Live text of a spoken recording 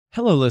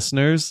Hello,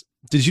 listeners.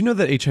 Did you know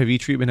that HIV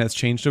treatment has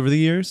changed over the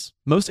years?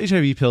 Most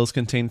HIV pills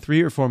contain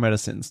 3 or 4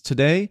 medicines.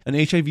 Today, an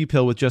HIV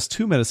pill with just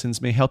 2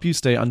 medicines may help you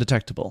stay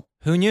undetectable.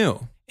 Who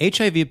knew?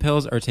 HIV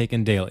pills are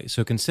taken daily,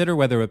 so consider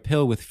whether a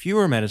pill with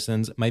fewer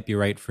medicines might be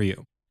right for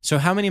you. So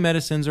how many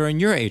medicines are in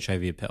your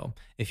HIV pill?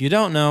 If you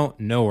don't know,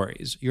 no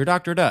worries. Your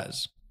doctor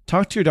does.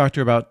 Talk to your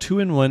doctor about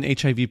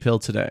 2-in-1 HIV pill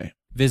today.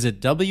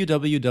 Visit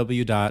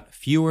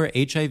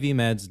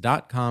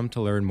www.fewerhivmeds.com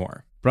to learn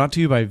more. Brought to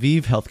you by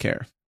ViiV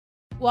Healthcare.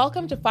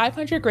 Welcome to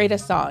 500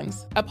 Greatest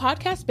Songs, a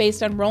podcast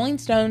based on Rolling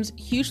Stone's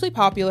hugely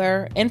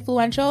popular,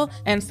 influential,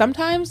 and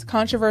sometimes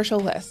controversial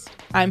list.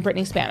 I'm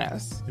Brittany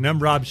Spanos. And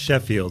I'm Rob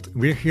Sheffield.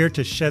 We're here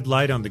to shed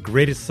light on the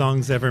greatest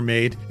songs ever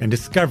made and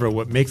discover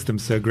what makes them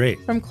so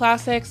great. From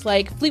classics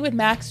like Fleetwood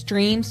Mac's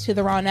Dreams to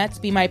the Ronettes'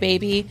 Be My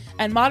Baby,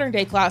 and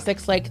modern-day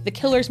classics like The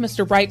Killer's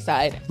Mr.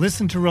 Brightside.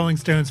 Listen to Rolling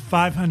Stone's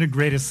 500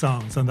 Greatest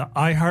Songs on the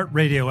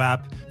iHeartRadio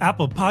app,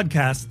 Apple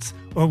Podcasts,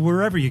 or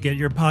wherever you get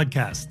your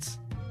podcasts.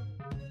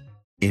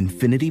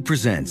 Infiniti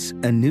presents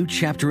a new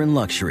chapter in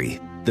luxury,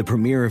 the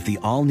premiere of the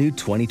all-new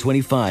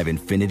 2025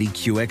 Infiniti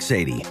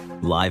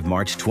QX80, live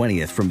March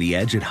 20th from the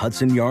Edge at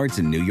Hudson Yards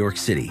in New York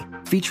City,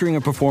 featuring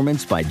a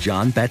performance by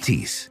John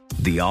Batiste.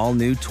 The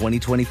all-new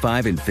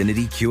 2025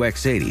 Infiniti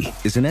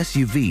QX80 is an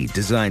SUV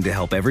designed to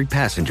help every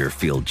passenger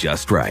feel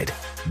just right.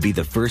 Be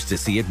the first to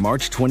see it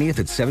March 20th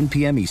at 7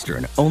 p.m.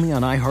 Eastern, only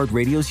on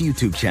iHeartRadio's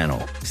YouTube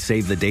channel.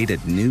 Save the date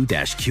at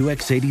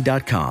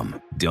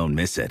new-QX80.com. Don't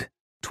miss it.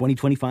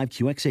 2025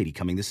 QX80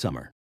 coming this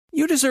summer.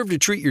 You deserve to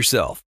treat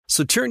yourself,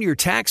 so turn your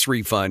tax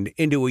refund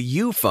into a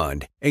U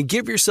fund and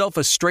give yourself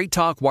a Straight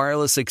Talk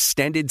Wireless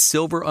Extended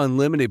Silver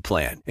Unlimited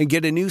plan and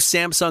get a new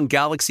Samsung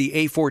Galaxy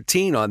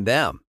A14 on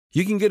them.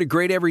 You can get a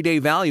great everyday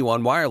value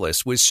on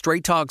wireless with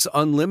Straight Talk's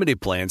Unlimited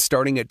plan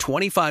starting at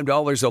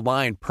 $25 a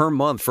line per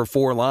month for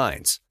 4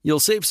 lines. You'll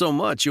save so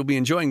much you'll be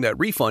enjoying that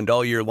refund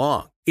all year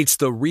long. It's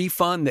the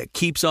refund that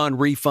keeps on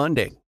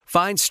refunding.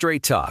 Find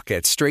Straight Talk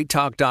at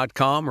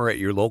straighttalk.com or at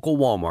your local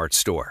Walmart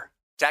store.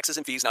 Taxes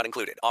and fees not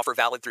included. Offer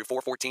valid through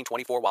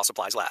 4/14/24 while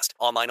supplies last.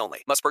 Online only.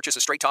 Must purchase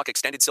a Straight Talk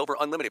Extended Silver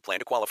Unlimited plan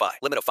to qualify.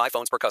 Limit of 5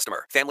 phones per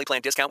customer. Family plan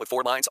discount with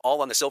 4 lines,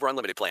 all on the Silver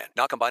Unlimited plan.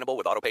 Not combinable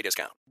with auto pay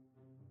discount.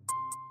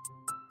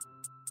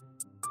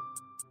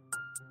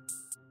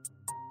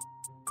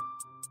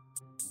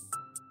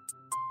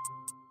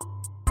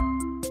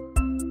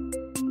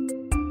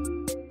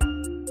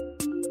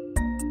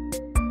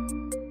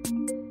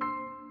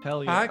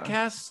 Hell yeah.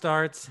 Podcast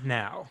starts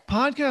now.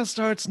 Podcast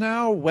starts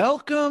now.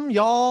 Welcome,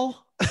 y'all.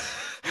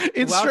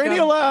 It's Welcome.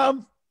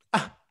 Stradiolab.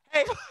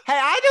 Hey,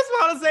 I just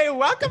want to say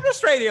welcome to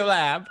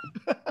Stradiolab.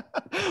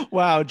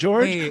 Wow,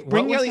 George, Wait,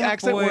 bring what out was the that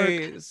accent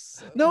voice?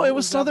 work. No, What it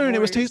was that Southern.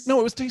 It was voice? No,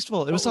 it was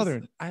tasteful. It was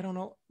Southern. I don't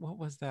know. What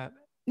was that?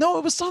 No,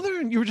 it was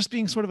Southern. You were just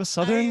being sort of a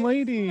Southern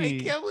lady. I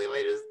can't believe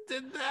I just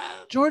did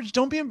that. George,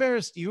 don't be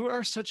embarrassed. You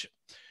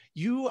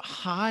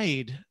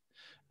hide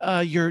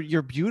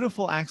your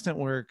beautiful accent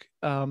work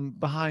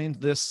behind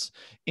this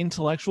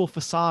intellectual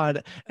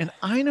facade, and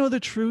I know the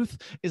truth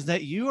is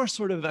that you are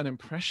sort of an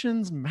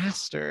impressions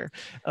master.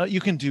 You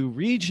can do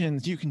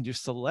regions, you can do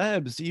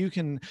celebs, you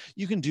can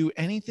do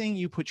anything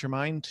you put your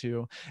mind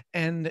to,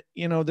 and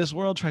this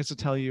world tries to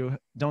tell you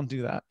don't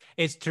do that.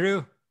 It's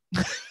true.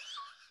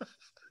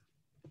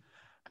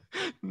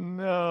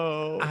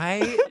 No,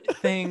 I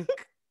think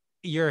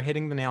you're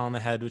hitting the nail on the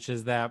head, which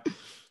is that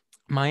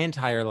my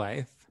entire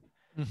life,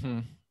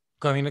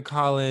 going to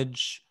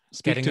college,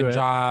 getting a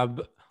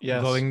job,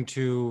 yes, going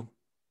to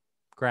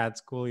grad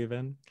school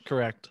even.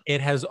 Correct. It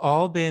has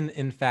all been,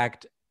 in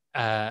fact,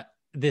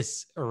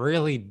 this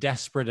really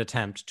desperate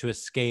attempt to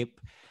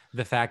escape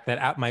the fact that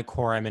at my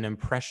core, I'm an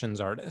impressions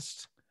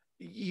artist.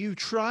 You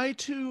try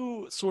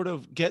to sort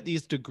of get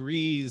these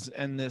degrees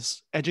and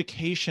this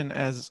education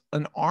as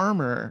an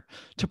armor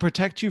to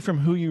protect you from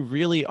who you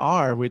really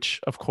are, which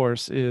of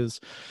course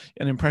is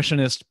an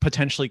impressionist,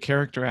 potentially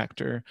character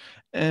actor.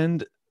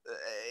 And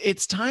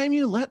it's time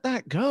you let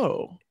that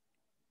go.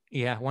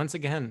 Yeah, once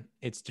again,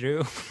 it's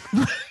true.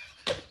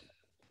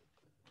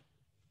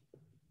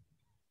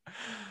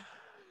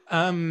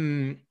 Yeah.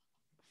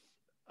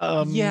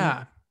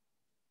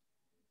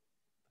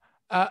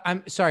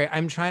 I'm sorry.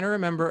 I'm trying to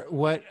remember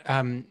what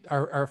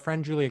our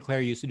friend Julia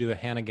Claire used to do a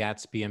Hannah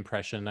Gatsby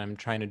impression. I'm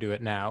trying to do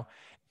it now.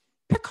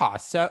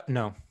 Picasso.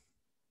 No.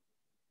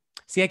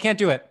 See, I can't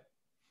do it.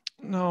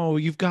 No,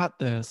 you've got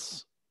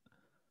this.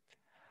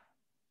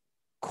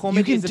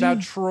 Comedy is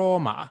about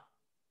trauma.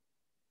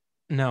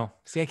 No.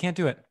 See, I can't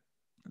do it.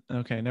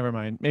 Okay, never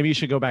mind. Maybe you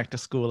should go back to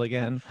school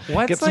again.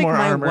 What's get some more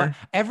armor.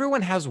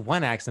 Everyone has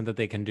one accent that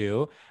they can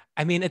do.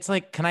 I mean, it's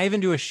like, can I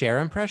even do a Cher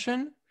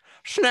impression?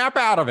 Snap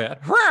out of it.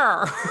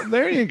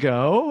 There you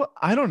go.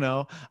 I don't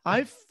know.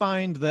 I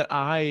find that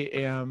I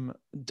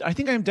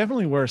think I'm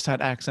definitely worse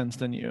at accents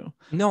than you.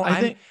 No,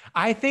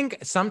 I think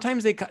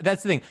sometimes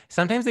that's the thing.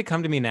 Sometimes they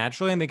come to me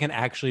naturally and they can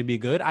actually be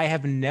good. I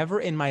have never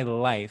in my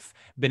life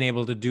been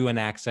able to do an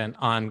accent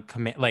on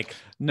command,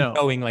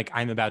 knowing like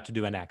I'm about to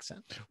do an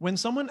accent. When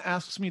someone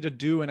asks me to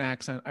do an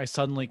accent, I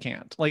suddenly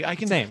can't. Like I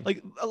can Same.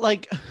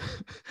 like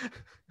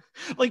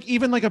Like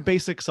even like a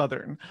basic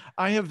Southern.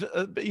 I have,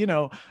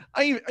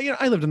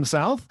 I lived in the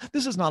South.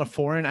 This is not a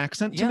foreign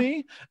accent to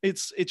me.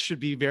 It should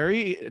be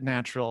very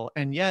natural.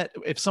 And yet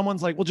if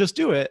someone's like, well, just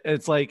do it.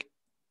 It's like,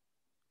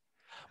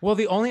 well,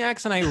 the only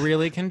accent I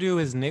really can do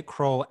is Nick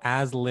Kroll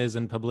as Liz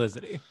in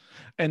Publicity.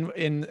 And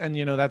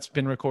that's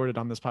been recorded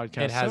on this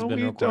podcast. It has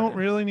been recorded. We don't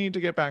really need to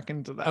get back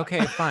into that.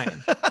 Okay,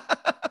 fine.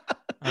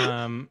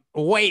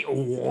 Wait.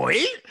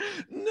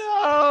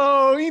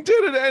 No, he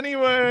did it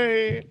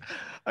anyway.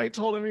 I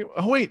told him.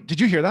 Oh wait, did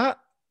you hear that?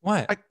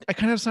 What? I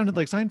kind of sounded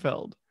like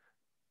Seinfeld.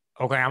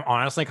 Okay, I'm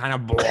honestly kind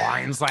of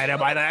blindsided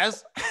by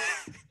this.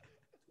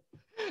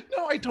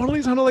 No, I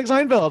totally sounded like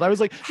Seinfeld. I was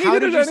like, how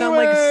did you sound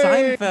like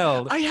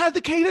Seinfeld? I had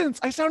the cadence.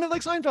 I sounded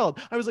like Seinfeld.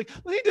 I was like,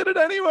 he did it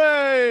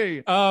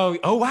anyway.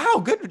 Oh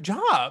wow, good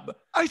job.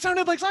 I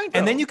sounded like Seinfeld.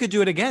 And then you could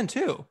do it again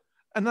too.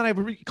 And then I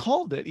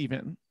recalled it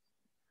even.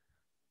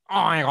 Oh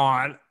my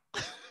God.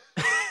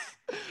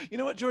 You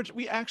know what, George?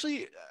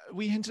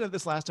 We hinted at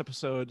this last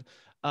episode,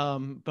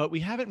 but we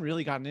haven't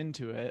really gotten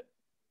into it.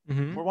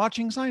 Mm-hmm. We're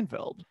watching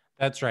Seinfeld.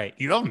 That's right.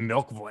 You have a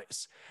milk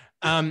voice.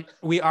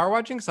 We are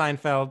watching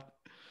Seinfeld.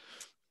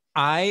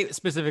 I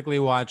specifically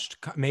watched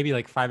maybe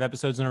like 5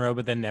 episodes in a row,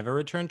 but then never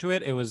returned to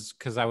it. It was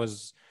because I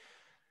was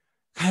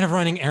kind of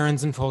running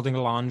errands and folding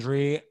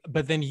laundry.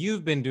 But then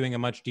you've been doing a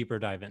much deeper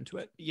dive into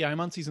it. Yeah,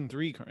 I'm on season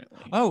 3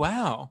 currently. Oh,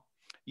 wow.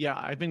 Yeah,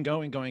 I've been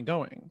going.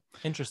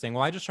 Interesting.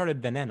 Well, I just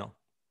started Veneno.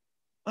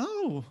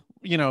 Oh,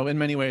 in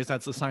many ways,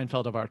 that's the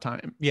Seinfeld of our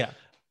time. Yeah.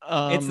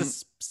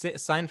 It's the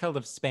Seinfeld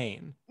of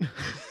Spain.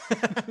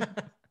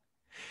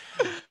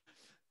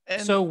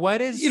 So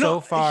what is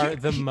so far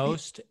the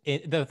most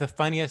the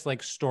funniest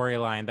like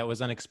storyline that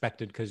was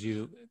unexpected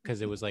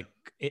because it was like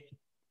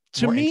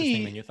to more me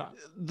interesting than you thought?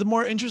 The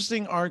more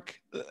interesting arc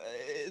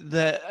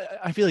that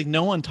I feel like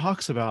no one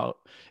talks about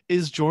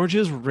is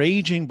George's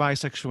raging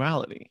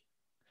bisexuality.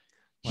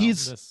 Well,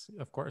 this is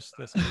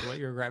what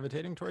you're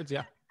gravitating towards.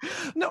 Yeah.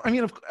 No, I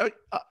mean,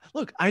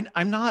 look, I'm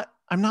not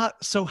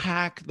so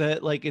hack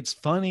that like it's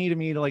funny to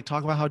me to like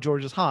talk about how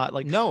George is hot.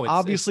 Like, no,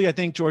 obviously I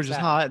think George is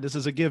hot. This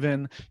is a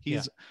given.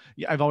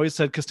 I've always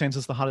said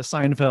Costanza's the hottest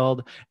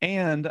Seinfeld,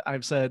 and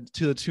I've said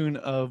to the tune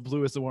of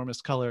 "Blue is the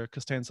warmest color,"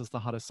 Costanza's the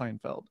hottest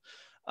Seinfeld.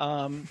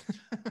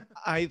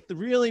 I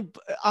really,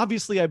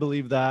 obviously, I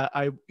believe that.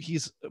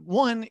 He's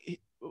one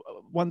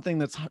thing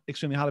that's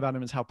extremely hot about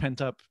him is how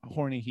pent up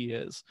horny he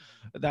is.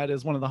 That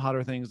is one of the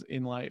hotter things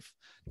in life.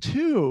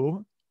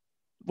 2,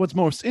 what's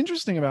most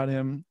interesting about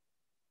him,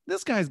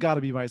 this guy's got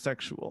to be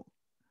bisexual.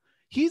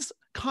 He's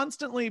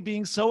constantly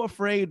being so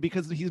afraid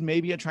because he's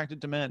maybe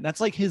attracted to men.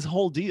 That's like his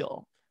whole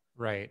deal.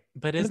 Right.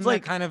 But isn't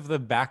that kind of the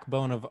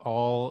backbone of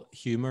all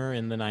humor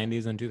in the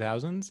 90s and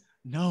 2000s?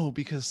 No,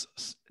 because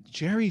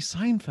Jerry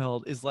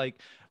Seinfeld is like,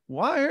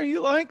 why are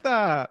you like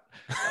that?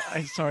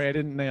 Sorry, I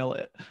didn't nail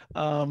it.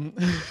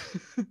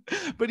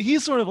 But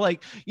he's sort of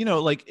like,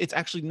 like it's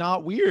actually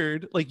not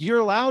weird. Like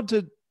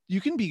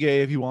you can be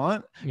gay if you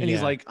want. And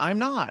he's like,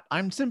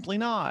 I'm simply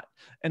not.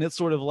 And it's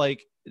sort of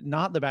like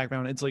not the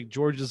background. It's like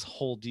George's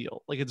whole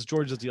deal. Like it's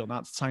George's deal,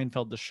 not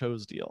Seinfeld, the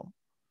show's deal.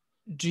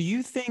 Do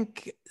you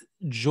think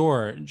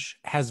George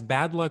has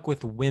bad luck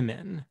with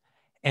women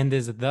and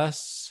is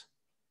thus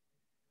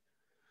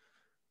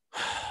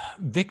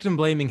victim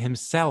blaming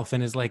himself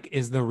and is like,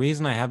 is the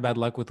reason I have bad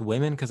luck with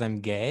women because I'm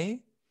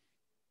gay?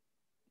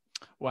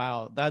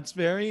 Wow, that's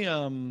very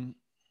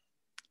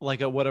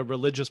like what a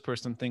religious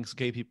person thinks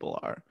gay people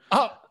are.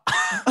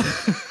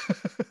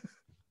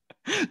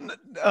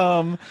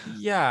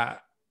 Yeah,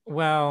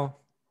 well,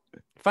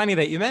 funny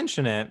that you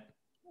mention it.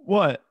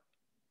 What?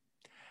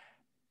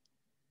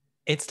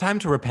 It's time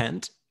to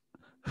repent.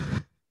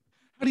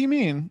 What do you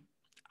mean?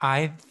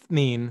 I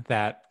mean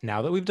that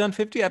now that we've done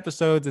 50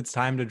 episodes, it's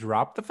time to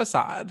drop the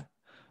facade.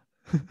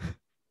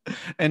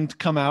 And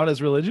come out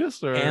as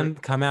religious?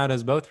 And come out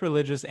as both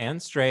religious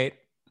and straight.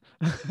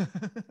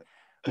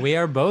 We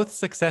are both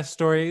success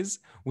stories.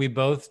 We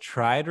both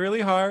tried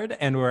really hard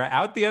and we're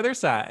out the other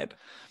side.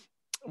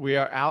 We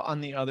are out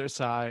on the other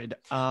side.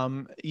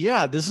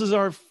 Yeah, this is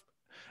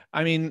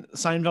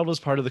Seinfeld was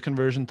part of the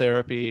conversion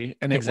therapy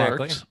and it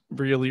worked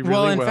really, really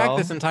well. Well, in fact,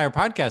 this entire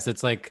podcast,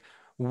 it's like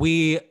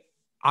we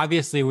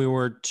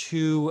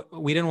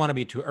didn't want to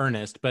be too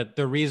earnest, but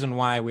the reason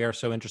why we are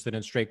so interested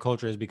in straight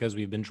culture is because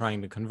we've been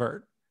trying to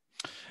convert.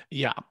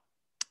 Yeah.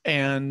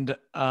 And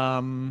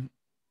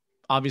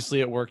obviously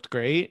it worked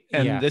great.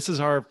 And this is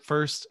our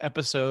first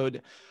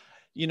episode,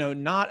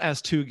 not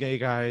as 2 gay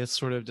guys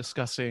sort of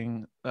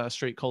discussing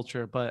straight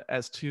culture, but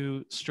as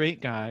 2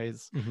 straight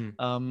guys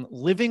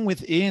living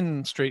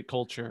within straight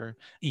culture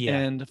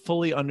and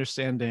fully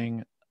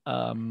understanding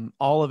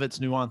all of its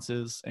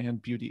nuances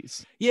and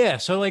beauties. Yeah.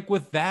 So like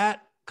with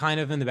that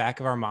kind of in the back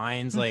of our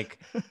minds, like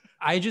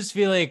I just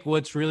feel like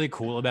what's really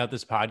cool about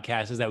this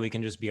podcast is that we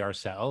can just be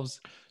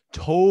ourselves.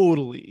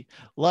 Totally.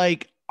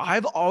 Like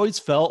I've always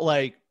felt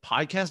like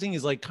podcasting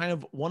is like kind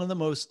of one of the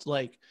most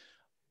like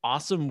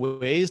awesome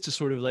ways to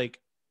sort of like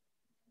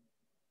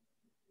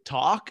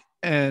talk.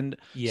 And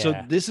so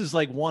this is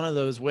like one of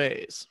those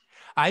ways.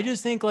 I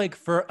just think like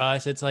for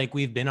us, it's like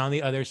we've been on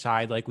the other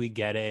side, like we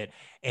get it.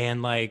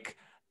 And like,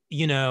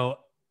 you know,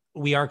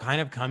 we are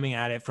kind of coming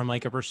at it from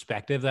like a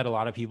perspective that a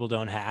lot of people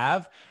don't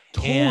have.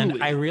 Totally.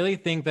 And I really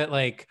think that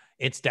like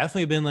it's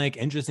definitely been like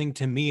interesting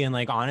to me and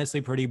like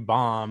honestly pretty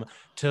bomb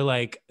to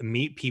like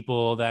meet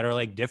people that are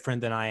like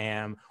different than I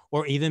am,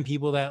 or even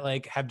people that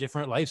like have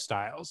different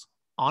lifestyles.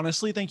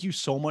 Honestly, thank you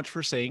so much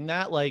for saying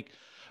that. Like,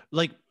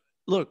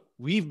 look,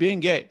 we've been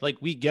gay. Like,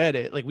 we get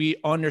it. Like, we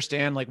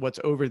understand like what's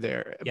over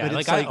there. Yeah, but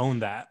like I own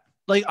that.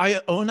 Like,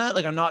 I own that.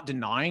 Like, I'm not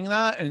denying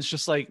that. And it's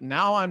just like,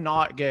 now I'm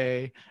not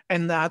gay,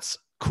 and that's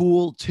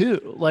cool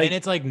too. Like, and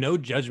it's like no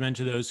judgment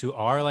to those who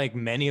are. Like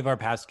many of our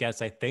past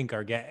guests, I think,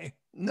 are gay.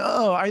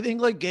 No, I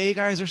think like gay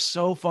guys are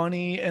so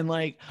funny, and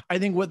like I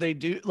think what they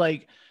do,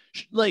 like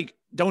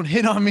don't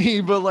hit on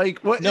me, but like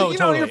what? No, you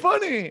totally. know, you're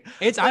funny.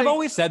 It's like, I've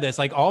always said this.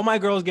 Like all my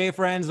girls' gay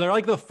friends, they're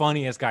like the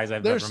funniest guys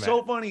I've ever met. They're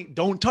so funny.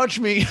 Don't touch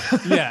me.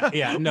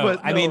 Yeah. No,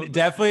 I mean,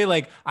 definitely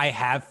like I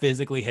have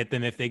physically hit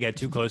them if they get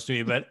too close to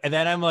me. But and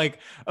then I'm like,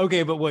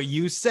 okay, but what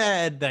you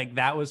said, like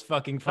that was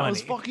fucking funny. That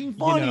was fucking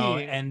funny.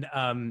 You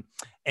know?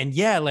 And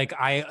yeah, like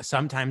I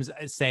sometimes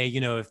say,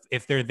 you know,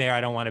 if they're there,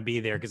 I don't want to be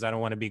there because I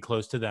don't want to be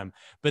close to them.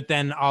 But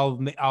then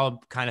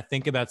I'll kind of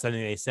think about something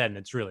they said, and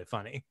it's really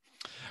funny.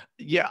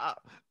 Yeah,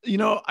 you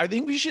know, I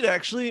think we should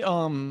actually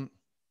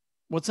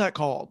what's that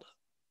called?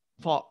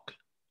 Fuck.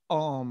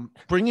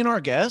 Bring in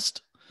our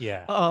guest.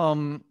 Yeah.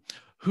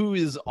 Who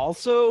is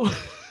also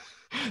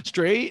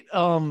straight.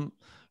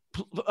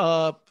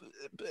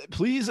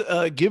 Please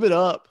give it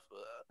up.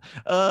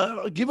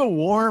 Give a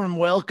warm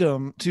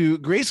welcome to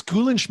Grace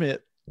Kuhlenschmidt.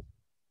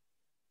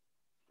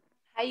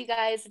 Hi, you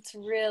guys. It's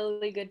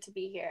really good to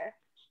be here.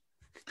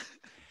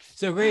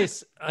 So,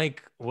 Grace,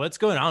 like, what's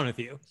going on with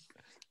you?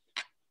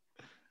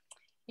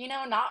 You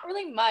know, not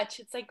really much.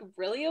 It's like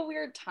really a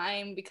weird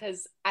time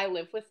because I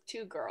live with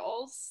two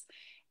girls.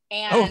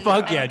 And oh,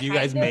 fuck yeah. Do you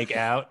guys make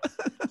out?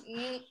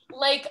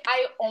 Like,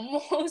 I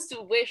almost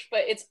wish,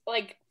 but it's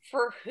like,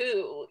 for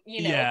who?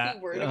 You know, if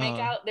we were to make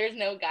out, there's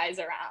no guys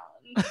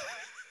around.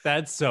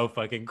 That's so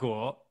fucking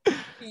cool.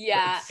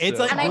 Yeah. It's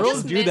like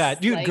girls do that.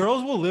 Dude, like,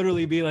 girls will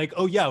literally be like,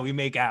 oh yeah, we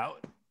make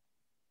out.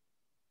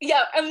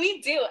 Yeah, and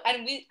we do.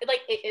 And we like,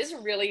 it is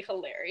really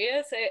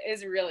hilarious. It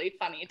is really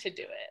funny to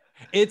do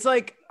it. It's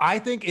like, I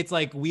think it's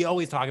like, we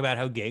always talk about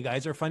how gay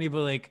guys are funny,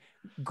 but like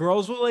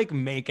girls will like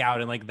make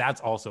out and like,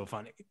 that's also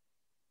funny.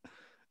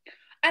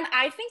 And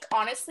I think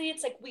honestly,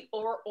 it's like we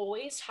are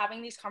always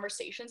having these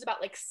conversations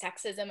about like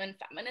sexism and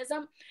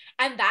feminism.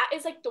 And that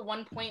is like the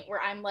one point where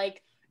I'm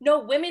like, no,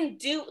 women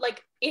do,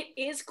 like, it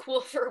is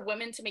cool for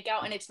women to make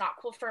out and it's not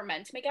cool for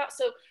men to make out.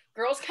 So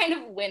girls kind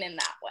of win in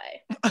that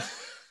way.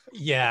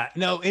 Yeah,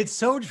 no, it's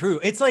so true.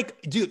 It's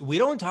like, dude, we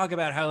don't talk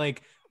about how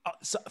like,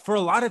 for a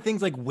lot of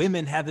things, like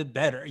women have it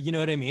better. You know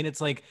what I mean?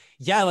 It's like,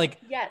 yeah, like,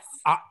 yes,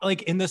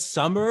 like in the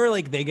summer,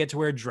 like they get to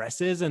wear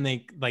dresses and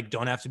they like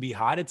don't have to be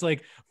hot. It's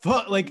like,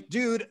 fuck, like,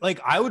 dude, like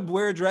I would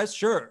wear a dress,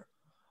 sure.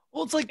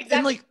 Well, it's like, exactly.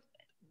 And like,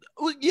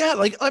 yeah,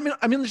 like I mean,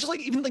 it's just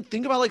like even like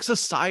think about like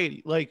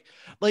society, like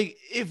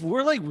if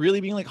we're like really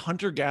being like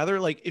hunter gatherer,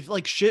 like if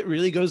like shit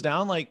really goes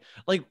down, like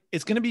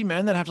it's gonna be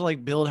men that have to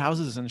like build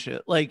houses and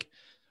shit, like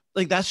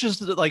that's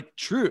just like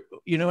true,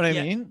 you know what I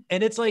mean?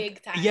 And it's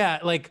like, yeah,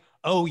 like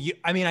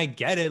I mean, I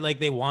get it, like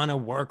they want to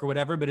work or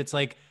whatever, but it's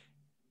like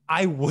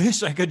I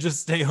wish I could just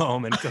stay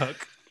home and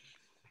cook.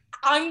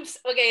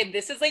 Okay,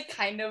 this is like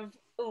kind of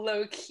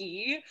low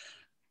key.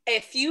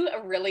 If you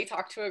really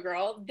talk to a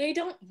girl, they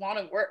don't want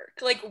to work.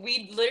 Like,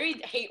 we literally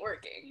hate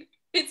working.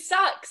 It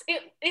sucks.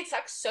 It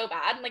sucks so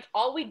bad. And like,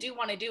 all we do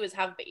want to do is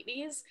have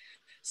babies.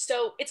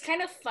 So it's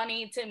kind of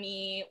funny to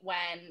me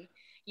when,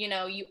 you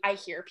know, I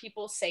hear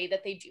people say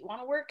that they do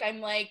want to work. I'm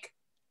like,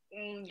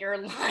 you're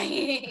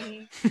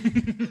lying.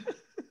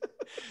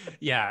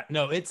 Yeah,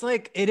 no, it's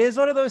like, it is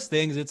one of those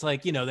things. It's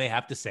like, you know, they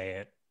have to say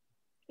it.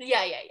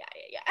 Yeah.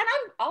 And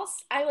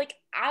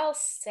I'll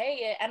say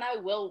it and I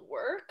will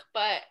work,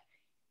 but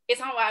it's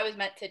not what I was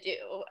meant to do.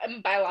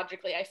 And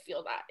biologically, I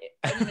feel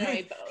that in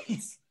my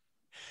bones.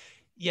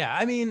 Yeah,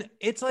 I mean,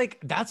 it's like,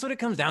 that's what it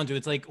comes down to.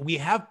 It's like, we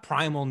have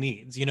primal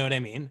needs, you know what I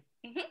mean?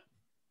 Mm-hmm.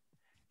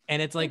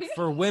 And it's like,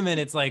 for women,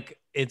 it's like,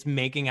 it's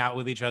making out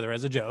with each other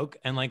as a joke.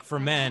 And like, for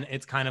men,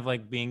 it's kind of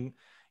like being,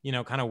 you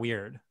know, kind of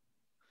weird.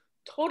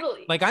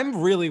 Totally. Like,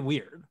 I'm really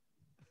weird.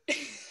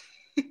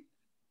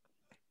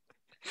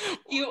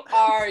 You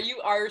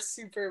are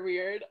super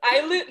weird.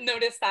 I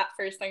noticed that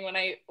first thing when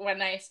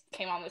I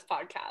came on this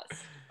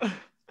podcast.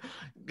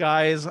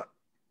 Guys,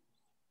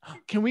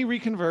 can we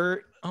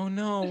reconvert? Oh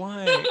no,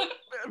 why?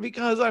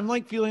 Because I'm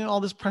like feeling all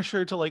this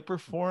pressure to like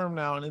perform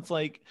now, and it's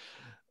like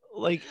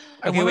okay,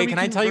 wait, can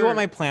I tell you what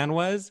my plan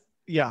was?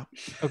 Yeah.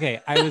 Okay,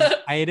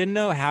 I didn't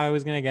know how I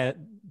was gonna get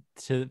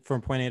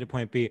from point A to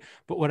point B,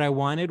 but what I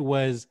wanted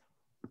was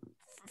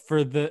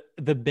for the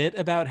bit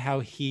about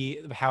how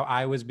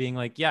I was being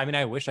like, yeah, I mean,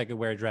 I wish I could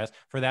wear a dress,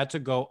 for that to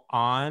go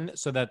on,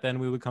 so that then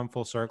we would come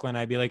full circle and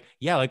I'd be like,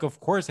 yeah, like, of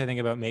course I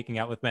think about making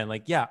out with men.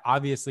 Like, yeah,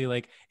 obviously,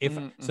 like, if,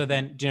 so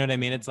then, do you know what I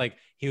mean? It's like,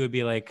 he would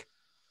be like,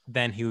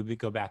 then he would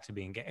go back to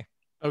being gay.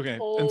 Okay.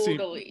 Totally.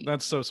 And see,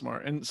 that's so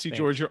smart. And see, Thanks.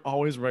 George, you're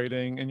always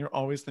writing and you're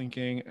always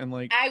thinking, and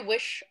like, I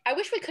wish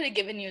we could have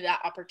given you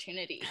that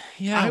opportunity.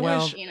 Yeah, I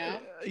well, wish, You know?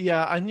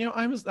 yeah, and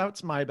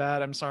that's my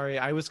bad. I'm sorry.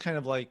 I was kind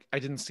of like, I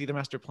didn't see the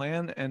master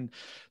plan, and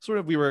sort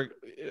of we were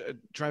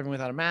driving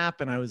without a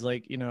map, and I was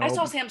like, I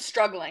saw Sam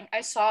struggling.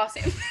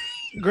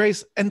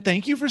 Grace, and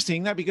thank you for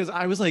seeing that, because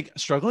I was like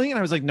struggling and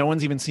I was like, no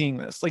one's even seeing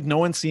this. Like no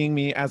one's seeing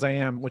me as I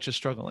am, which is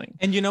struggling.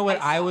 and you know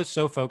what? I was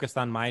so focused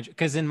on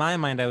because in my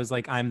mind, I was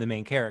like, I'm the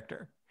main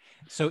character.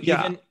 So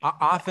Yeah. even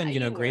often,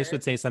 Yeah, you Grace were.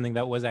 would say something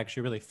that was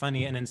actually really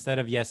funny. And instead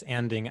of yes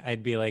anding,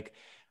 I'd be like,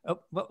 oh,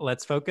 well,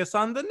 let's focus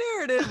on the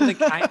narrative. Like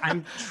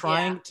I'm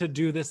trying to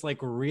do this, like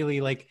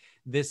really like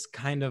this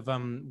kind of,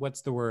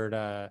 what's the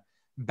word?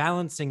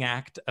 Balancing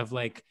act of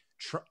like,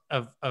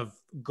 of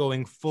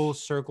going full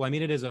circle. I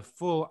mean, it is a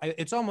full,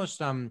 it's almost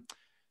kind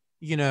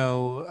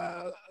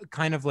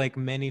of like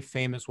many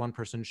famous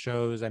one-person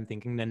shows. I'm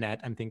thinking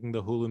Nanette, I'm thinking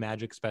the Hulu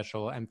Magic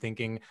special, I'm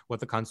thinking What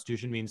the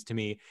Constitution Means to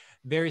Me.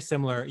 Very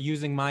similar,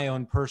 using my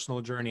own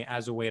personal journey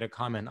as a way to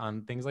comment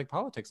on things like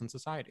politics and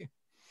society.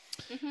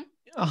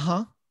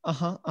 Yeah,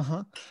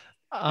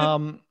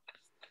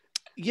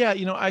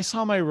 I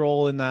saw my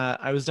role in that.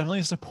 I was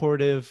definitely a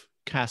supportive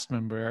cast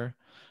member.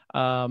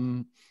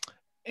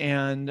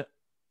 And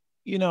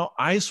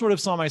I sort of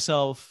saw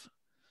myself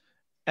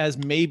as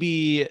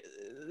maybe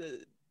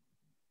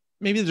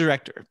the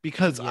director,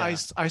 because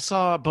I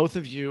saw both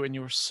of you and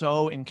you were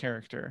so in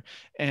character,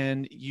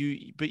 and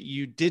but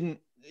you didn't,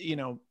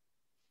 you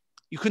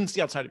couldn't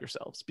see outside of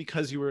yourselves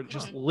because you were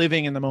just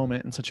living in the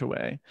moment in such a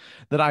way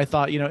that I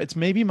thought, it's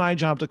maybe my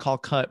job to call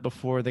cut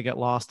before they get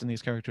lost in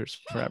these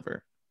characters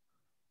forever.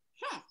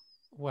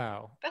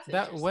 Wow.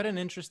 What an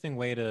interesting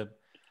way to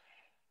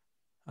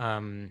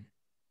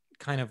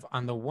kind of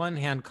on the one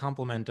hand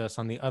compliment us,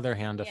 on the other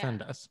hand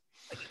offend us.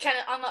 Kind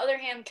of on the other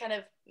hand, kind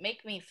of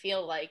make me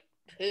feel like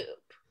poop.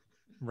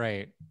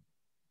 Right.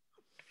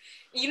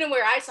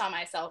 Where I saw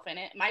myself in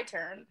it, my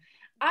turn.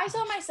 I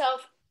saw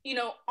myself,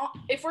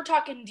 if we're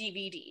talking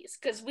DVDs,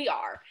 because we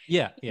are.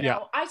 Yeah.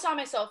 I saw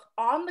myself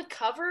on the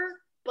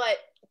cover, but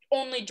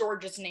only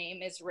George's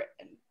name is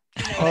written.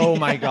 Oh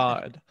my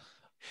God.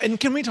 And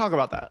can we talk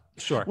about that?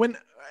 Sure.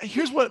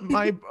 Here's what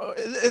my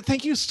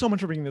thank you so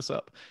much for bringing this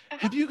up.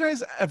 Have you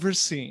guys ever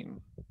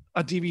seen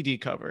a DVD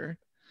cover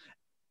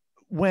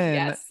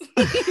when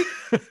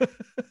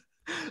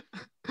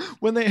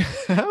when they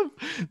have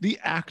the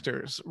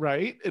actors,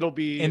 right? It'll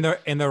be in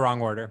the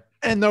wrong order,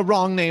 and the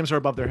wrong names are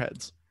above their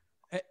heads.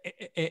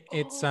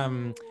 It's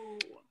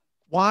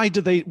why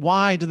do they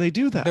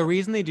do that? The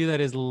reason they do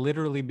that is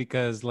literally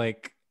because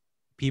like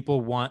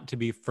people want to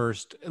be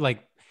first,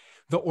 like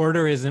the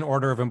order is an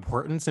order of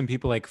importance and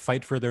people like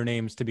fight for their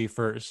names to be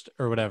first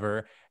or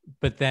whatever.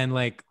 But then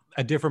like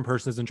a different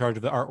person is in charge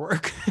of the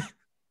artwork.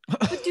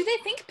 But do they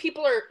think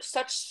people are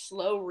such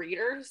slow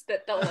readers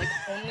that they'll like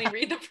only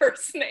read the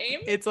first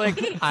name? It's like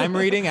I'm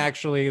reading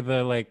actually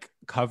the like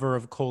cover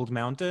of Cold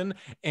Mountain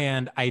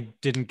and I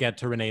didn't get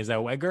to Renee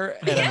Zellweger.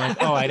 And I'm like,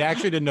 oh, I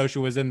actually didn't know she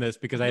was in this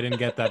because I didn't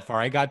get that far.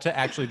 I got to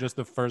actually just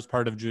the first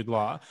part of Jude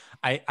Law.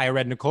 I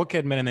read Nicole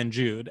Kidman and then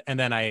Jude. And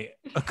then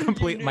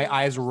my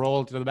eyes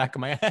rolled to the back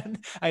of my head.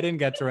 I didn't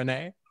get to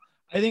Renee.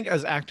 I think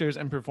as actors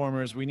and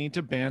performers, we need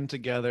to band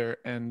together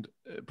and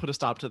put a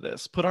stop to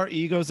this. Put our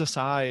egos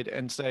aside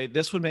and say,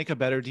 this would make a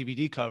better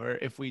DVD cover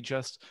if we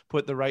just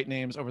put the right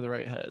names over the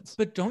right heads.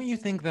 But don't you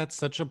think that's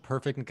such a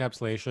perfect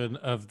encapsulation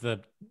of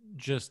the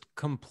just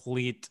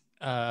complete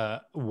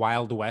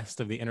wild west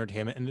of the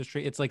entertainment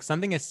industry? It's like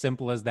something as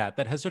simple as that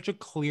has such a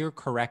clear,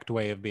 correct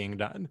way of being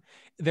done.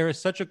 There is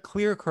such a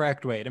clear,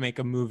 correct way to make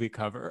a movie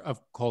cover of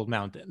Cold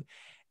Mountain.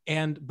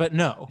 But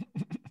no,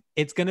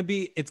 it's good.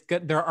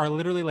 There are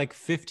literally like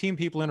 15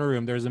 people in a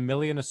room. There's a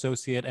million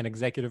associate and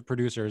executive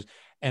producers,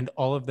 and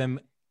all of them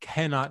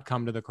cannot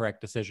come to the correct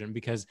decision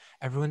because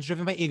everyone's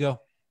driven by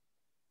ego.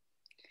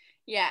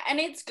 Yeah. And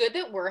it's good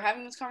that we're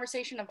having this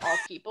conversation of all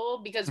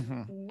people because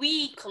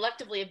we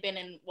collectively have been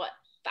in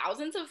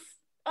thousands of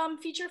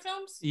feature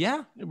films.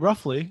 Yeah.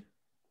 Roughly.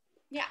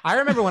 Yeah. I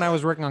remember when I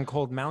was working on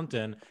Cold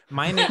Mountain,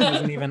 my name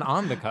wasn't even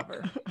on the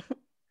cover.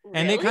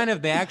 Really?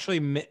 And they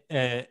actually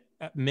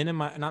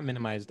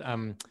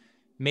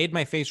made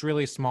my face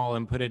really small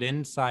and put it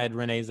inside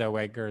Renee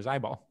Zellweger's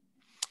eyeball.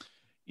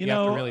 You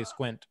have to really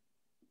squint.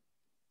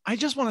 I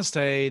just want to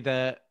say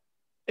that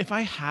if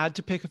I had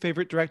to pick a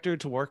favorite director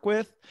to work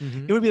with,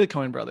 it would be the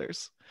Coen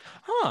brothers.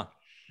 Huh.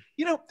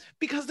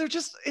 Because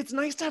it's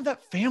nice to have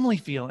that family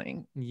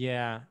feeling.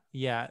 Yeah.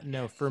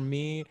 No, for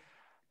me,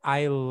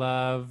 I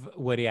love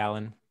Woody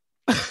Allen.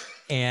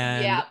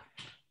 And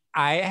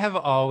I have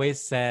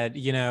always said,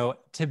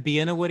 to be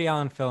in a Woody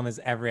Allen film is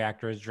every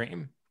actor's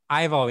dream.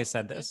 I've always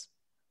said this.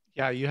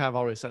 Yeah, you have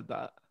always said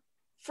that.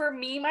 For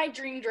me, my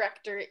dream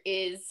director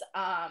is,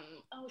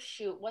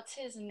 what's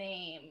his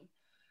name?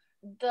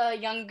 The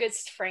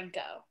youngest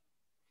Franco.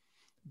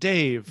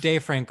 Dave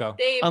Franco.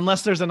 Dave.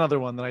 Unless there's another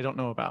one that I don't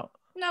know about.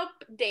 Nope,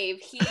 Dave.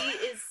 He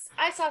is,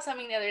 I saw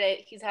something the other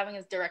day. He's having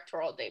his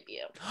directorial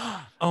debut.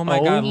 Oh my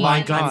God.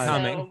 My God. I'm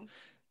coming.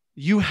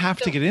 You have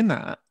to get in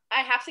that.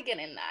 I have to get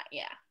in that.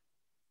 Yeah.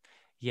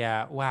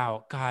 Yeah.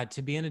 Wow. God,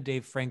 to be in a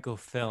Dave Franco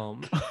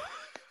film.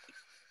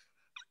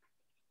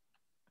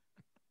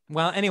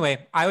 Well,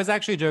 anyway, I was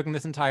actually joking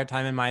this entire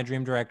time, and my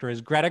dream director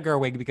is Greta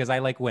Gerwig because I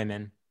like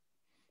women.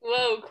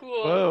 Whoa,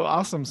 cool. Whoa,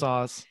 awesome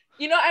sauce.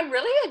 You know, I'm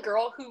really a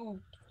girl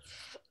who,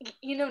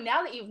 you know,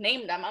 now that you've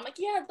named them, I'm like,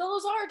 yeah,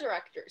 those are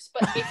directors.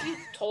 But if you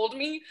told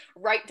me,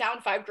 write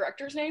down 5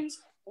 directors' names,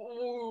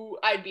 ooh,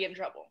 I'd be in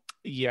trouble.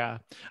 Yeah,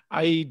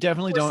 I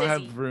definitely don't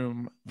have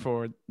room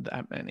for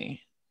that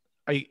many.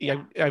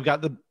 I've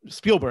got the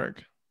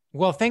Spielberg.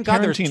 Well, thank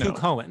God there's 2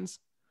 Coens.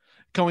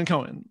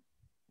 Cohen.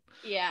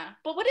 Yeah,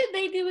 but what did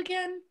they do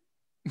again?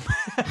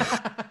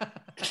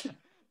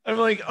 I'm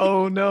like,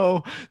 oh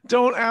no,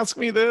 don't ask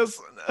me this.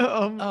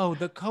 Oh,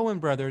 the Coen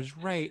brothers,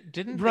 right?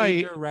 Didn't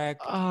they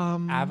direct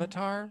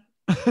Avatar?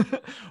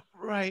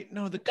 Right.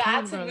 No,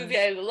 That's a movie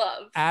I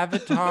love.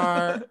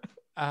 Avatar.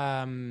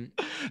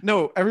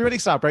 No, everybody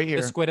stop right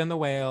here. The Squid and the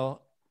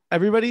Whale.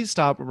 Everybody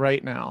stop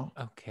right now.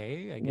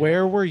 Okay.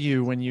 Where were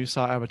you when you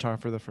saw Avatar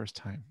for the first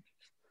time?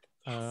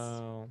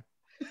 Oh,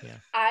 yeah.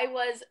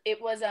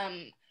 It was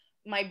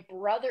my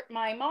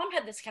mom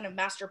had this kind of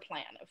master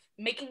plan of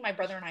making my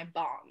brother and I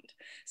bond,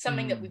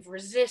 something that we've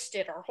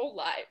resisted our whole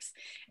lives.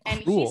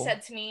 And he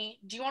said to me,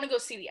 do you want to go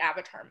see the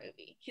Avatar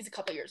movie? He's a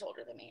couple years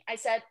older than me. I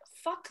said,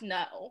 fuck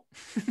no.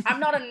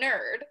 I'm not a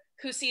nerd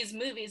who sees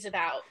movies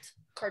about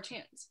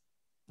cartoons.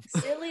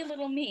 Silly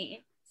little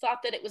me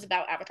thought that it was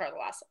about Avatar: The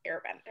Last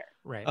Airbender.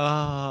 Right.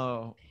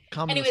 Oh,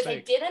 anyways, I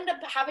did end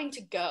up having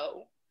to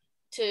go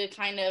to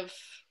kind of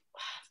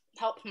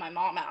help my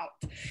mom out.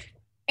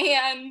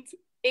 And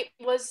it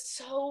was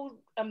so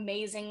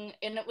amazing,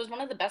 and it was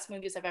one of the best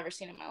movies I've ever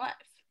seen in my life.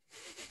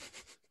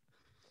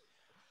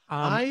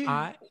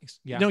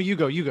 No, you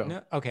go.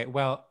 No, okay,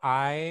 well,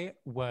 I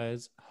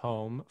was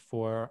home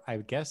for, I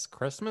guess,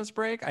 Christmas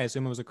break. I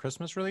assume it was a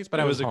Christmas release, but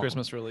it I was a home.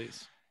 Christmas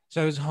release.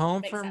 So I was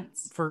home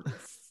Makes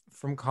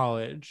from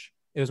college.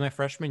 It was my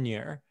freshman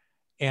year,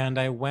 and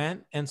I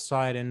went and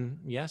saw it in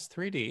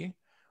 3D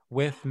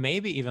with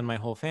maybe even my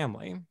whole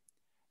family.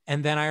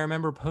 And then I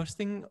remember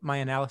posting my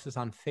analysis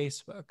on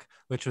Facebook,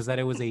 which was that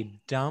it was a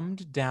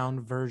dumbed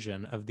down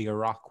version of the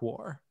Iraq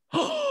War.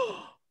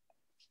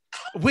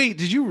 Wait,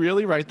 did you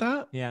really write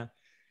that? Yeah.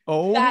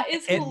 Oh, that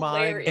is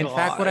hilarious. In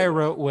fact, what I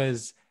wrote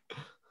was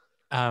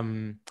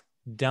dumbed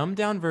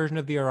down version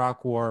of the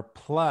Iraq War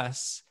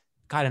plus,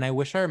 God, and I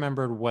wish I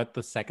remembered what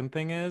the second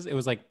thing is. It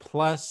was like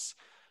plus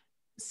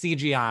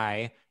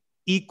CGI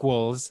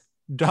equals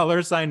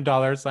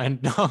 $$$$$.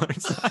 And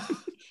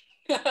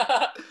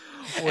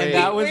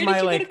that was where did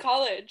you go to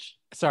college?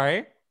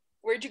 Sorry?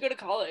 Where'd you go to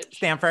college?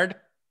 Stanford.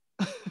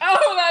 Oh,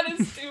 that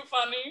is too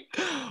funny.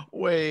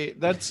 Wait,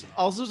 that's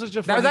also such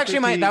a funny That was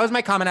actually that was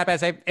my Common App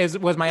essay,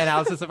 was my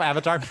analysis of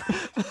Avatar.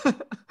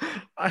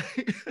 I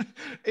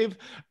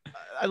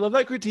love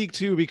that critique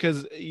too,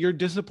 because you're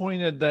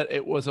disappointed that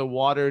it was a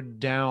watered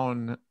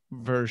down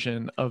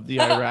version of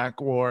the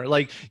Iraq War.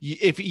 Like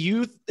if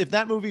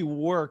that movie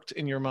worked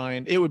in your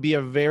mind, it would be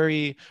a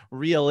very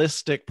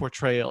realistic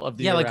portrayal of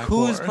the Iraq like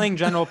who's War. playing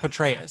General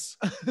Petraeus?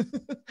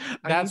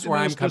 That's where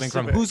I'm coming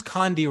from. Who's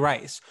Condi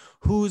Rice?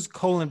 Who's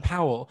Colin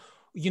Powell?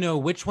 You know,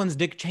 which one's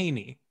Dick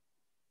Cheney?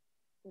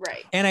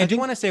 Right. And I do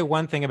want to say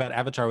one thing about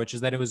Avatar, which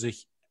is that it was a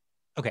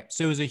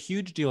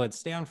huge deal at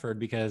Stanford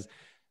because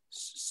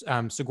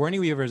Sigourney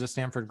Weaver is a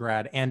Stanford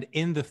grad, and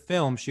in the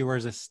film she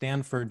wears a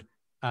Stanford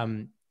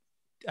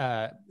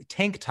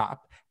tank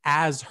top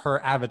as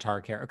her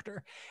Avatar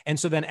character. And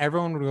so then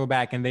everyone would go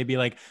back and they'd be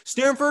like,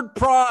 Stanford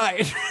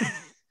pride.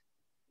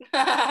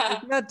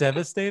 Isn't that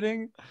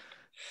devastating?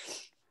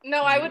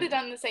 No, I would have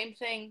done the same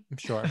thing. I'm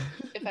sure.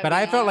 But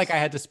I felt like I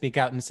had to speak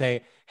out and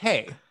say,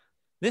 hey,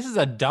 this is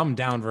a dumbed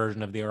down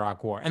version of the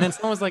Iraq War. And then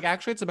someone was like,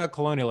 actually, it's about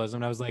colonialism.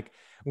 And I was like,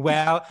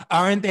 well,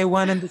 aren't they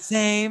one and the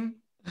same?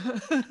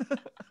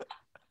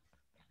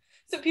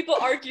 So people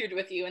argued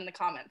with you in the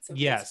comments.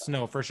 Yes,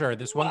 no, for sure.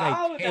 This one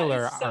guy,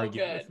 Taylor,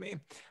 argued with me.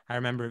 I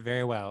remember it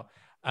very well.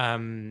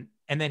 And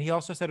then he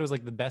also said it was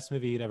like the best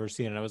movie he'd ever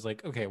seen. And I was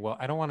like, okay, well,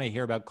 I don't want to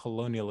hear about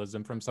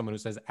colonialism from someone who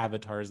says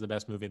Avatar is the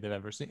best movie they've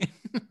ever seen.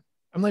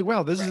 I'm like,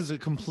 wow, this is a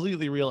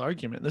completely real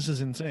argument. This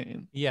is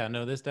insane. Yeah,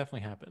 no, this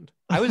definitely happened.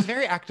 I was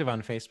very active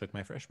on Facebook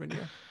my freshman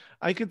year.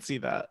 I could see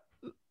that.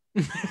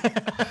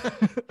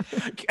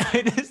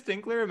 I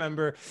distinctly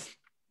remember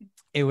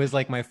it was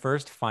like my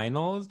first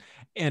finals,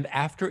 and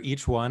after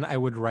each one I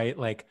would write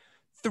like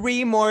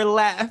 3 more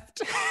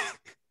left.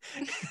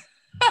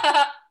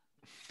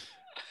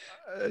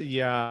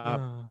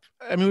 Yeah.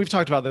 I mean, we've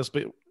talked about this,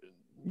 but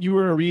you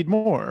were a read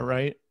more,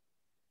 right?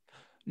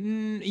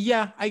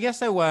 Yeah, I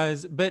guess I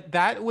was, but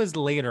that was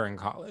later in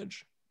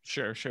college.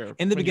 Sure.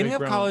 In the beginning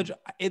of college,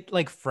 it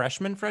like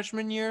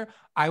freshman year,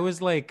 I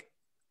was like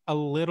I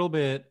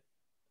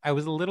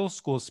was a little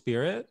school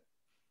spirit.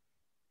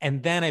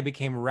 And then I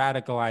became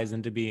radicalized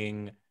into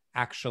being,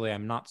 actually,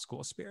 I'm not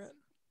school spirit.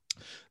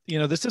 You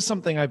know, this is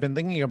something I've been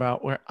thinking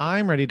about where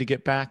I'm ready to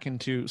get back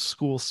into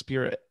school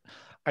spirit.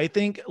 I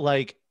think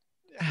like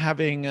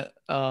having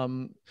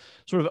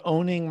sort of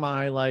owning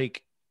my,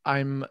 like,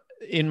 I'm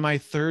in my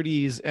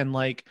 30s and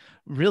like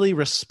really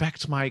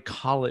respect my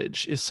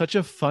college is such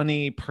a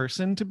funny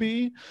person to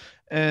be.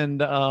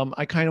 And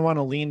I kind of want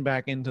to lean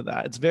back into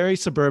that. It's very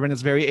suburban.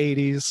 It's very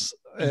 80s.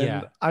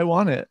 And I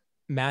want it.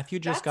 Matthew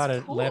just got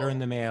a letter in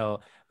the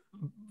mail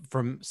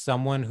from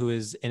someone who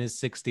is in his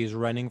 60s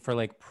running for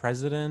like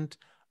president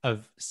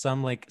of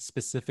some like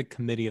specific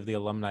committee of the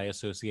alumni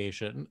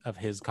association of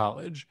his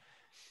college.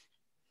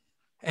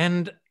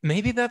 And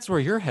maybe that's where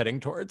you're heading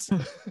towards.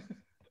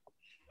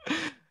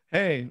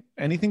 Hey,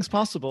 anything's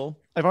possible.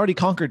 I've already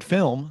conquered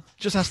film.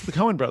 Just ask the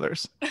Coen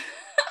brothers. I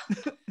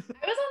was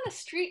on the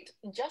street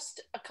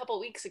just a couple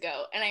weeks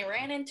ago, and I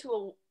ran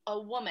into a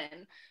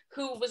woman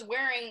who was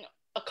wearing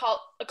a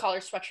collar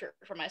sweatshirt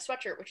for my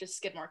sweatshirt, which is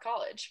Skidmore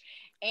College.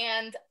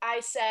 And I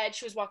said,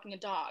 she was walking a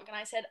dog, and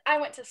I said, I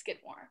went to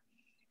Skidmore.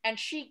 And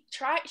she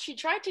tried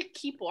to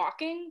keep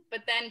walking,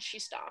 but then she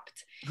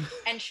stopped.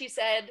 And she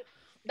said,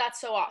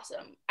 that's so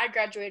awesome. I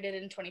graduated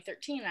in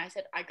 2013. And I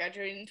said, I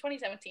graduated in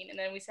 2017. And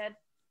then we said,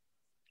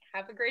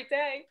 have a great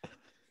day.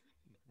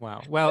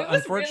 Wow. Well, it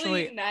was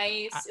unfortunately, really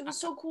nice. It was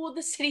so cool.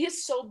 The city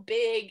is so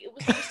big. It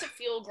was nice to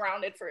feel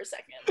grounded for a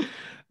second.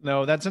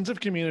 No, that sense of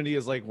community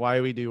is like why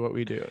we do what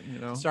we do, you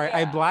know? Sorry,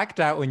 I blacked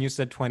out when you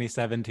said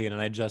 2017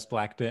 and I just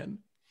blacked in.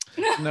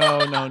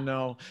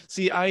 No.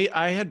 See,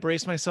 I had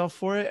braced myself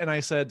for it and I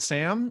said,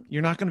 Sam,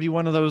 you're not going to be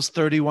one of those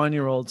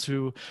 31-year-olds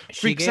who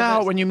freaks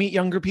out when you meet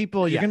younger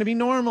people. You're going to be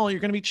normal. You're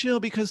going to be chill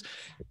because,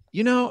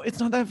 you know, it's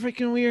not that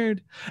freaking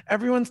weird.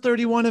 Everyone's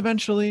 31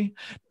 eventually.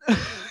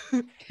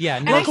 Yeah.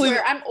 And I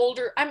swear, I'm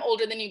older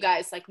than you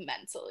guys, like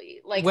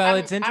mentally. Like, well,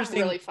 it's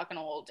interesting. I'm really fucking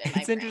old.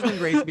 It's interesting,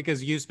 Grace,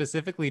 because you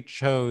specifically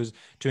chose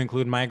to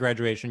include my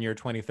graduation year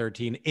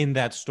 2013 in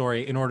that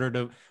story in order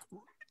to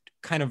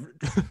kind of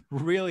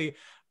really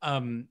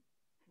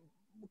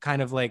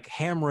kind of like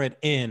hammer it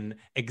in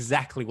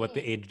exactly what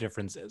the age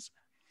difference is.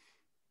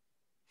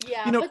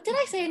 Yeah, you know, but did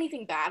I say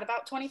anything bad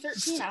about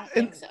 2013? I don't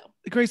think so.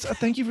 Grace,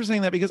 thank you for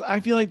saying that because I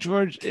feel like,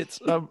 George, it's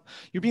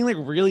you're being like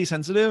really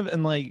sensitive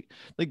and like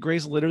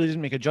Grace literally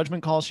didn't make a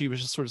judgment call. She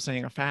was just sort of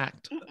saying a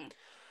fact.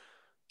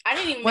 I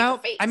didn't even make a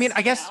face. I mean,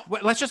 I guess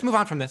let's just move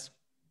on from this.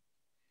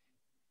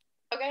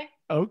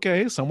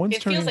 Okay, someone's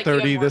turning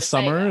 30 this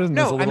summer and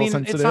is a little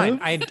sensitive. It's fine.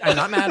 I'm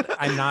not mad.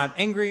 I'm not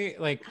angry.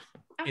 Like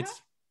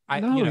it's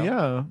And neither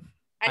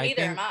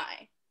am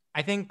I.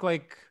 I think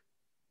like,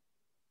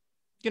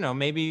 you know,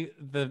 maybe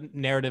the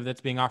narrative that's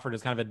being offered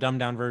is kind of a dumbed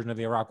down version of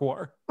the Iraq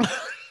War.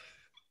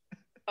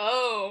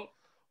 Oh.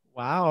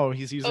 Wow,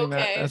 he's using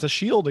that as a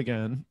shield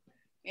again.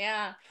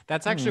 Yeah.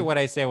 That's actually what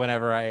I say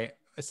whenever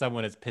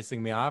someone is pissing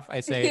me off. I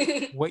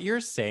say, what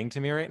you're saying to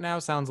me right now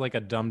sounds like a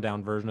dumbed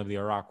down version of the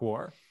Iraq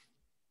War.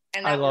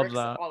 And that works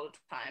all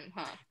the time,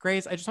 huh?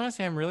 Grace, I just want to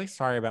say I'm really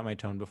sorry about my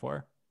tone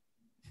before.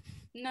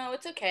 No,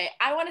 it's okay.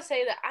 I want to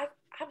say that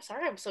I'm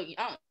sorry I'm so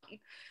young.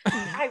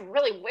 I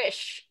really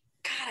wish,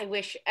 God, I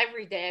wish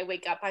every day I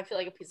wake up, I feel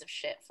like a piece of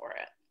shit for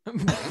it.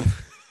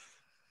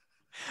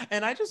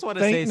 And I just want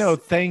to say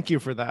thank you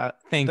for that.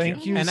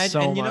 Thank you and so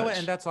much. You know what?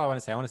 And that's all I want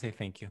to say. I want to say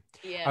thank you.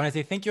 Yeah. I want to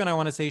say thank you. And I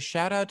want to say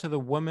shout out to the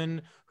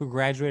woman who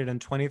graduated in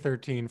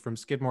 2013 from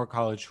Skidmore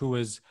College, who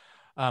was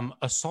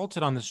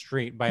assaulted on the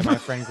street by my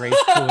friend Grace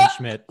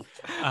Kuhlenschmidt,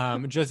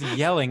 just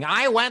yelling,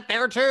 I went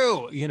there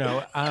too, you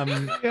know.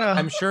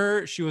 I'm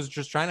sure she was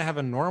just trying to have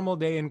a normal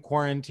day in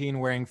quarantine,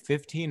 wearing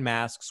 15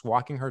 masks,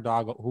 walking her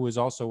dog, who was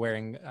also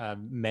wearing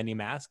many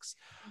masks.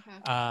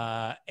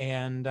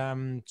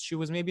 And she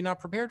was maybe not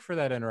prepared for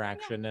that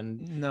interaction.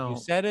 And you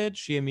said it,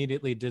 she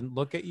immediately didn't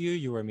look at you.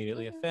 You were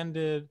immediately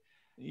offended.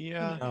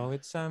 Yeah. You know,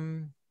 it's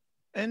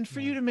and for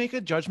you to make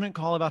a judgment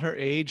call about her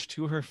age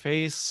to her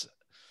face,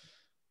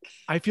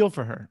 I feel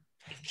for her.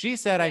 She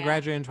said, I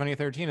graduated in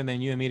 2013. And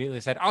then you immediately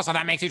said, oh, so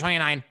that makes you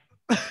 29.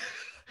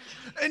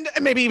 and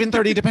maybe even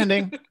 30,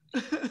 depending.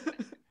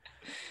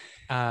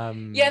 Yeah,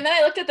 and then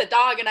I looked at the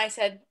dog and I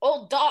said,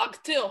 old dog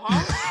too,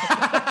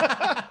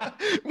 huh?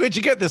 Where'd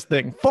you get this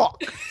thing?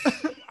 Fuck.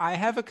 I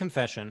have a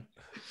confession.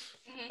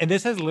 And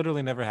this has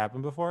literally never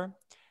happened before.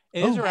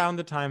 It is around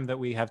the time that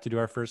we have to do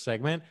our first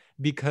segment.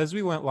 Because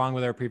we went long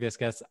with our previous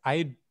guests,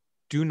 I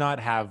do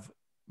not have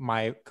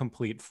my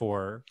complete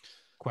 4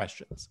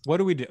 questions. What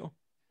do we do?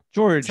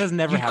 George, this has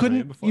never happened to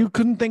me before. You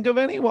couldn't think of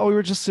any while we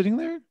were just sitting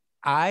there?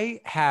 I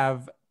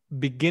have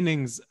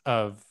beginnings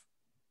of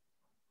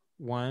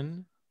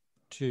 1,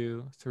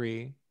 2,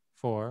 3,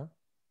 4,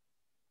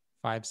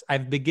 5. I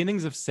have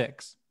beginnings of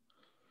 6.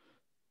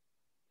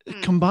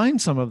 Combine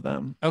some of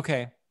them.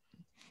 Okay.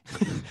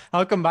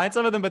 I'll combine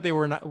some of them, but they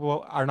are not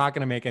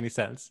going to make any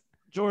sense.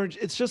 George,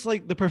 it's just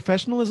like the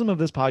professionalism of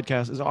this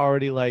podcast is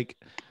already like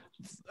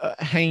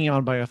hanging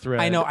on by a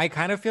thread. I know. I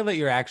kind of feel that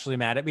you're actually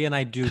mad at me, and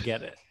I do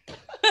get it.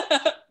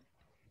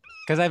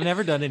 Because I've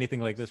never done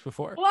anything like this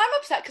before. Well, I'm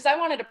upset because I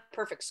wanted a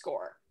perfect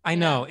score. I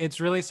know. It's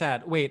really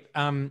sad. Wait.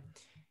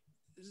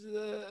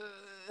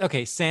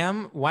 Okay,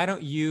 Sam, why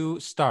don't you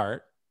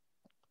start?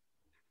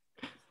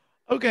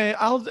 Okay,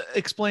 I'll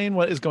explain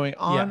what is going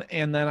on,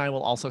 and then I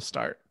will also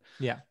start.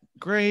 Yeah.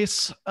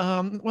 Grace,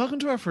 welcome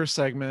to our first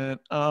segment.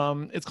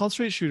 It's called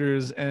Straight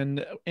Shooters,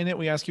 and in it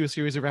we ask you a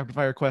series of rapid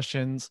fire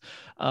questions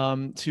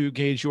to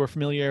gauge your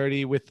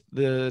familiarity with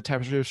the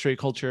tapestry of straight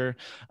culture.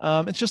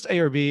 It's just A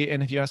or B,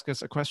 and if you ask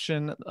us a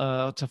question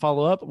to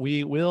follow up,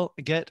 we will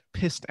get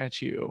pissed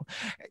at you.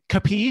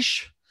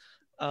 Capiche?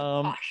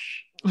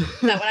 Gosh.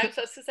 Is that what I'm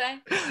supposed to say?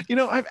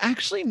 I've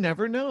actually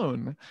never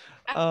known.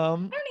 I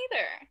don't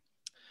either.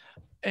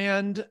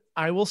 And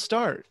I will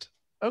start.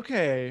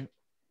 Okay.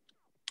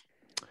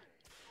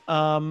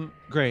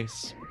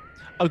 Grace,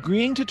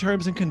 agreeing to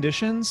terms and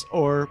conditions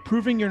or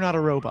proving you're not a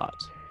robot?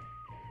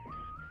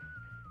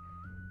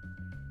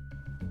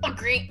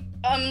 Proving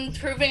I'm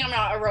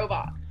not a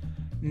robot.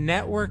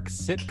 Network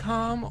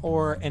sitcom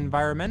or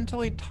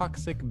environmentally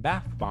toxic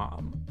bath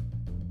bomb?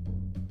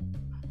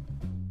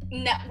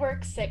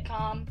 Network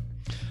sitcom.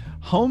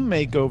 Home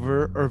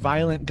makeover or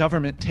violent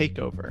government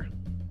takeover?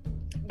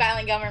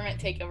 Violent government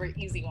takeover,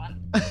 easy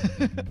one.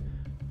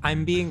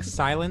 I'm being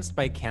silenced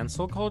by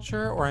cancel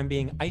culture, or I'm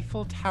being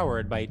Eiffel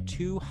Towered by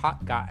two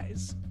hot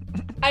guys?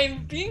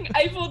 I'm being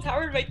Eiffel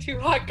Towered by two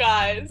hot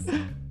guys.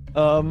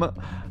 A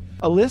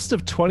list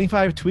of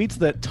 25 tweets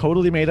that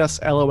totally made us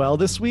LOL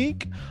this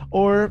week,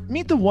 or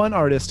meet the one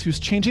artist who's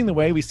changing the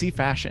way we see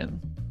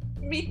fashion?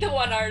 Meet the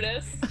one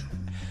artist.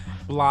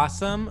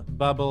 Blossom,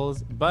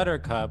 Bubbles,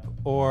 Buttercup,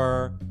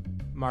 or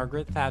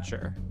Margaret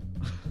Thatcher?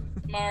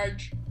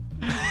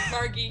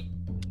 Margie.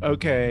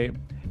 Okay.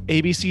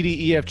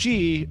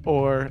 ABCDEFG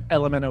or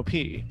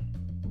LMNOP?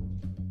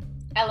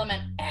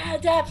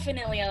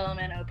 Definitely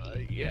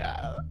LMNOP.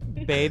 Yeah.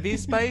 Baby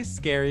Spice,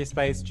 Scary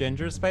Spice,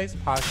 Ginger Spice,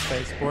 Posh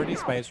Spice, Sporty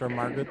Spice, or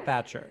Margaret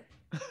Thatcher?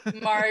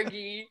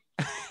 Margie.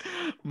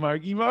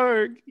 Marg.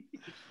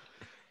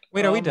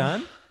 Wait, are we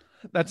done?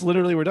 That's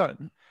literally, we're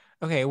done.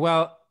 Okay,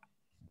 well,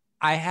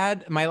 I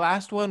had my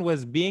last one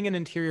was being an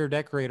interior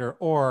decorator,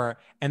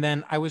 and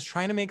then I was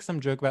trying to make some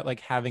joke about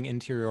like having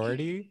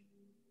interiority.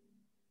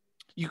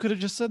 You could have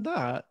just said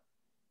that.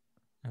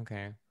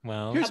 Okay,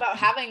 well, about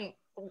having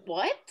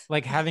what?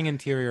 Like having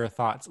interior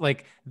thoughts,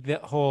 like the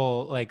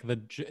whole, like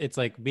it's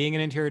like being an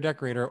interior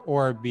decorator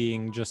or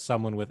being just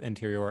someone with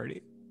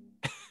interiority.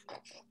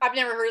 I've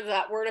never heard of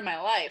that word in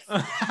my life.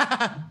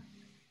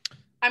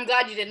 I'm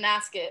glad you didn't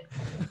ask it.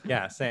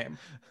 Yeah, same.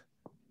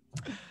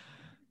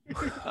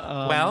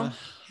 Well,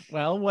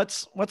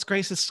 what's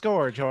Grace's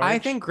score, George? I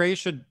think Grace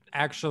should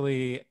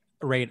actually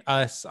rate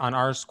us on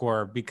our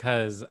score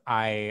because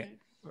I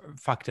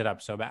fucked it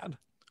up so bad.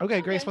 Okay,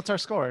 Grace, what's our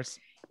scores?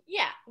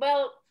 Yeah,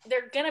 well,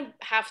 they're gonna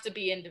have to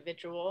be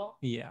individual.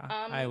 Yeah,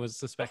 I was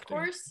suspecting.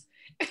 Of course.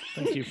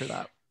 Thank you for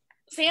that.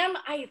 Sam,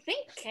 I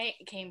think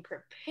came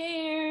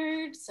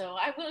prepared, so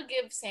I will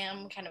give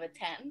Sam kind of a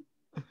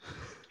 10.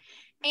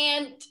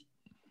 And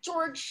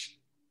George,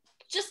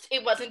 just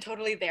it wasn't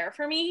totally there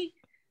for me.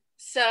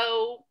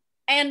 So,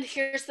 and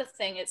here's the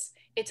thing, it's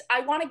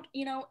I want to,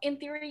 in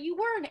theory, you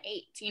were an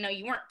 8,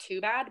 you weren't too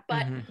bad,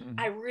 but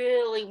I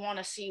really want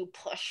to see you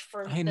push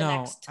for the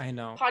next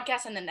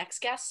podcast and the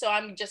next guest. So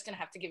I'm just going to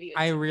have to give you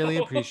I really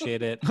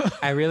appreciate it.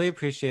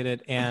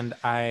 And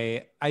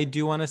I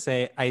do want to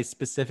say, I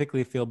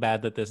specifically feel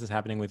bad that this is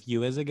happening with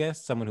you as a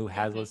guest, someone who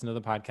has listened to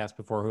the podcast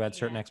before, who had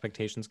certain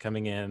expectations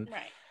coming in.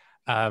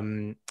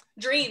 Right.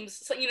 Dreams.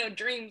 So,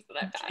 dreams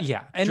that I've had.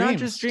 Yeah. And dreams, not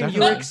just dreams.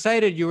 definitely. You were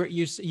excited.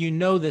 You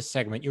know this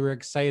segment. You were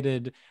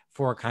excited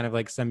for kind of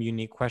like some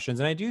unique questions.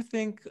 And I do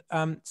think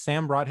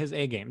Sam brought his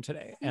A game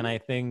today. And I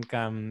think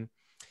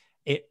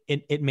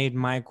it made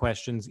my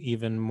questions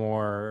even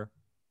more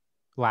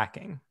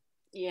lacking.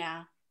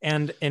 Yeah.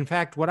 And in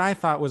fact, what I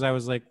thought was, I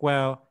was like,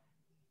 well,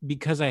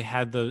 because I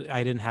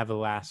didn't have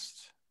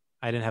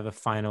a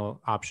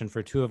final option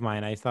for 2 of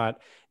mine. I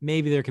thought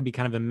maybe there could be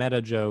kind of a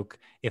meta joke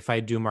if I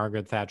do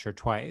Margaret Thatcher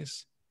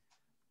twice.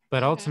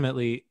 But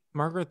ultimately,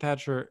 Margaret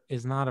Thatcher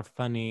is not a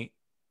funny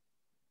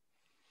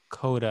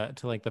coda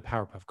to like the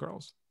Powerpuff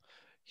Girls.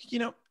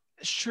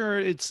 Sure,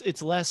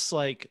 it's less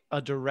like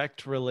a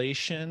direct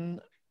relation,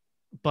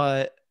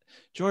 but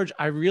George,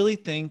 I really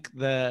think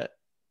that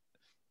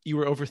you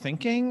were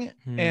overthinking,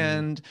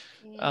 and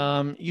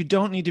you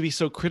don't need to be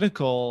so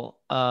critical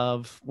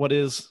of what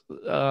is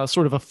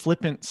sort of a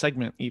flippant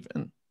segment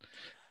even.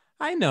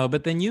 I know,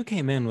 but then you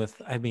came in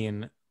with,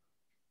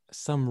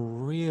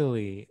 some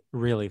really,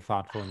 really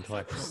thoughtful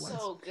intellectual ones.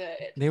 So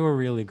good. They were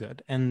really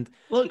good. And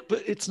look,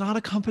 but it's not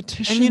a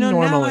competition. And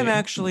normally. Now I'm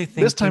actually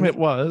thinking this time it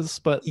was,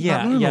 but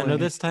no,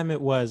 this time it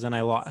was, and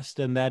I lost,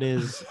 and that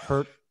is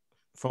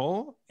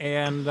hurtful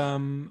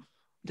and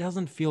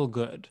doesn't feel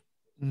good.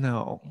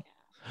 No.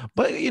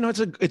 But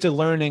it's a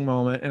learning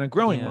moment and a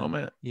growing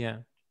moment. Yeah.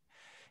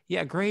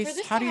 Grace, for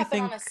this how do you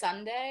think on a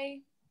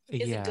Sunday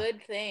is a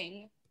good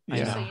thing? Yeah.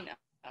 Just so you know,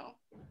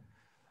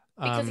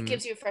 because it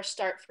gives you a fresh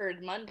start for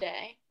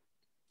Monday.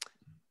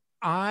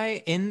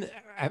 Right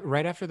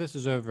after this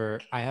is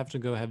over, I have to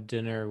go have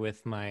dinner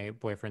with my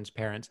boyfriend's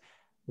parents.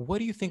 What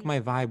do you think my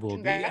vibe will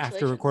be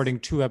after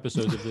recording 2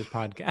 episodes of this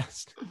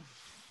podcast?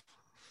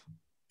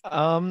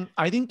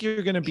 I think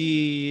you're going to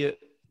be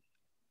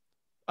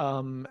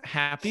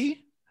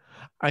happy.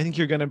 I think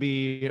you're going to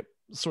be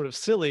sort of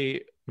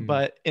silly,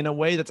 but in a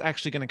way that's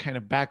actually going to kind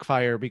of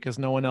backfire because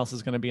no one else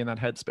is going to be in that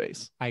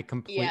headspace. I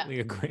completely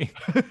agree.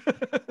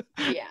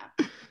 Yeah.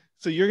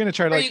 So you're going to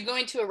try to Are you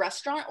going to a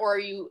restaurant or are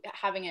you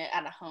having it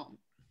at a home?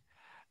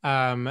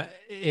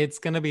 It's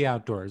going to be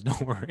outdoors.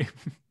 Don't worry.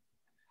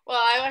 Well,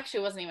 I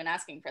actually wasn't even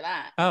asking for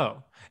that.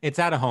 Oh, it's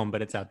at a home,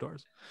 but it's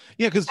outdoors.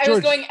 Yeah, because I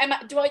was going,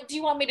 do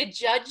you want me to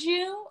judge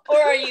you or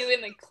are you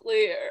in the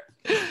clear?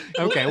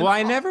 Okay, well,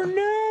 I never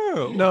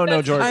know.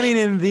 No, George. I mean,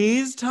 in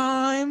these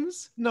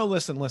times. No,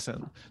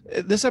 listen.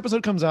 This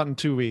episode comes out in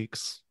 2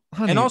 weeks.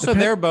 Honey, and also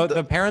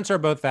the parents are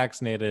both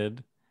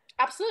vaccinated.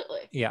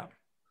 Absolutely. Yeah.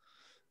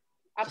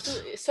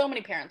 Absolutely. So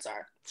many parents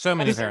are. So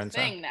many That's parents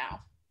their thing are.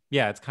 now.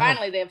 Yeah, it's kind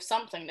Finally, they have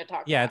something to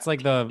talk about. Yeah, it's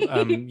like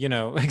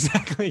the,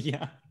 exactly,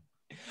 yeah.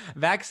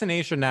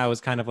 Vaccination now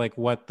is kind of like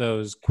what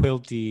those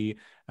quilty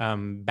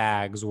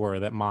bags were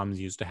that moms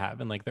used to have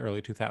in like the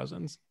early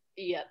 2000s.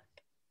 Yep.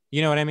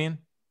 You know what I mean?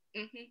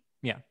 Mm-hmm.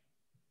 Yeah.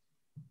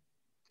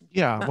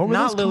 Yeah. What were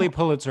not Lily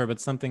Pulitzer, but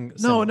something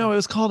similar. No, it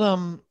was called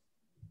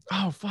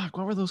oh fuck,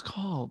 what were those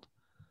called?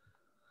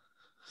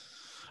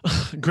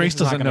 Grace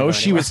doesn't know.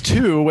 She was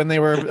 2 when they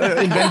were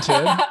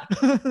invented.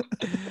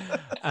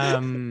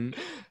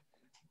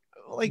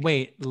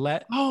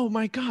 Oh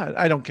my god,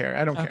 I don't care.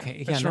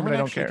 Okay, yeah, no one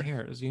actually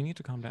cares. You need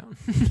to calm down.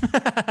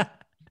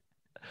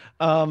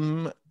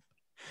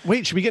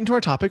 Wait, should we get into our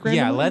topic right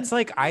now? Yeah, let's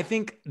I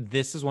think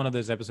this is one of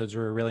those episodes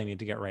where we really need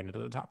to get right into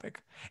the topic.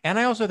 And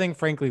I also think,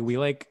 frankly,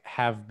 we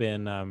have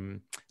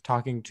been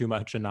talking too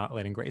much and not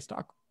letting Grace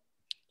talk.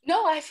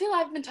 No, I feel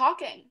I've been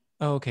talking.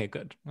 Oh, okay,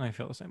 good. I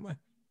feel the same way.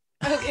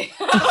 Okay.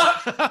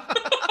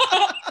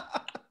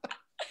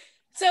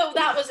 So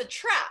that was a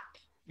trap.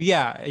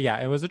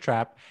 Yeah, it was a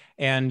trap.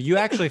 And you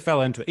actually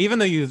fell into it. Even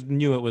though you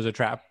knew it was a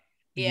trap,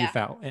 you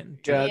fell in.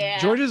 Yeah,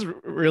 George is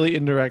really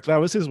indirect. That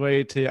was his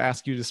way to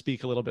ask you to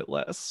speak a little bit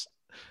less.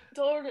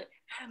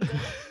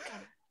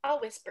 I'll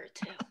whisper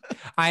too.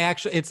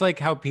 It's like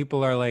how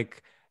people are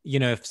like,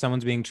 if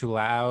someone's being too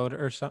loud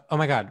or something. Oh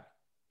my God.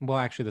 Well,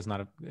 actually, that's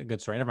not a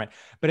good story. Never mind.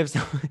 But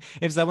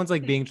if someone's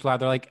like being too loud,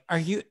 they're like,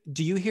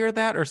 do you hear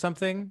that or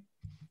something?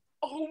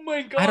 Oh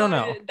my God. I don't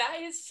know.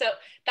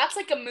 That's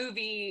like a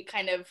movie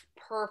kind of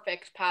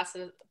perfect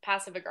passive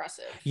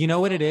aggressive. You know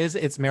what it is?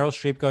 It's Meryl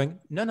Streep going,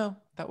 no,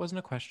 that wasn't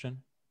a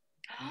question.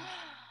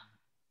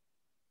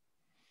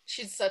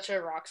 She's such a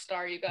rock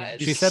star, you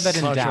guys. She said that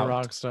in Such Doubt. a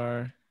rock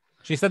star.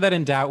 She said that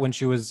in Doubt when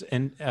she was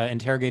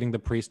interrogating the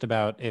priest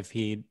about if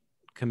he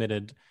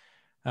committed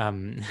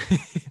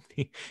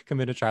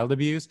child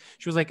abuse.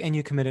 She was like, and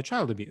you committed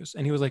child abuse?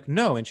 And he was like,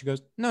 no. And she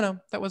goes, no,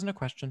 that wasn't a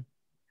question.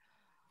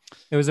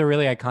 It was a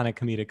really iconic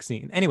comedic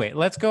scene. Anyway,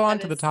 let's go on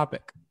to the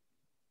topic.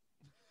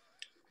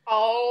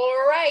 All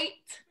right.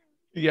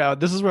 Yeah,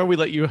 this is where we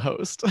let you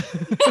host.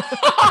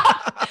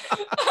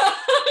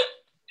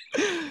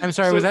 I'm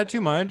sorry, was that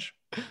too much?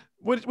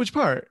 Which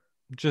part?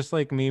 Just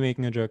like me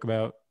making a joke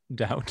about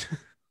Doubt.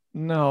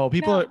 No,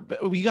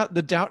 we got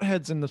the Doubt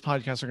heads in this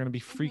podcast are going to be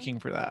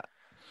freaking for that.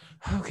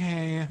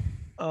 Okay.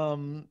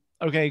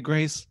 Okay,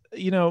 Grace,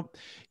 you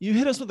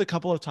hit us with a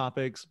couple of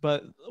topics,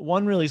 but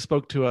one really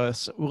spoke to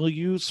us. Will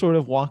you sort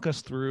of walk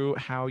us through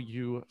how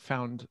you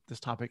found this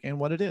topic and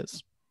what it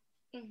is?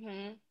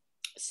 Mm-hmm.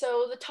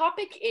 So the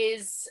topic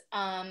is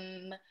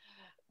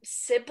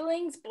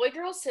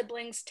boy-girl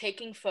siblings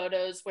taking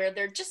photos where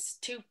they're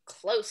just too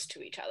close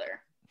to each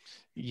other.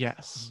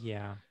 Yes.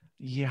 Yeah.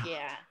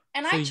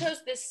 And I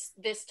chose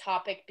this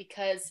topic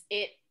because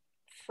it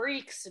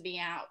freaks me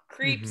out,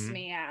 creeps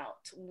me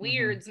out,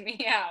 weirds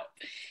me out.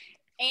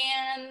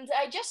 And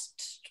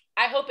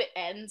I hope it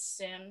ends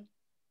soon.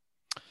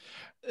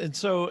 And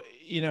so,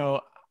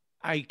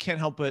 I can't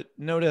help but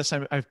notice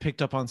I've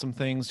picked up on some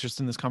things just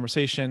in this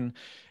conversation.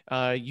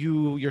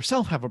 You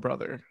yourself have a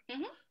brother.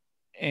 Mm-hmm.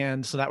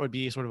 And so that would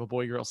be sort of a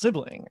boy-girl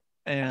sibling.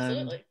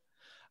 And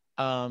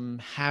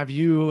absolutely. Have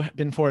you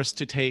been forced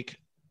to take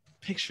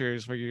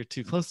pictures where you're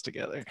too close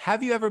together?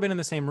 Have you ever been in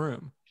the same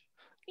room?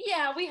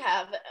 Yeah, we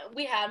have,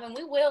 and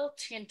we will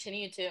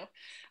continue to.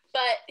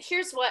 But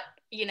here's what,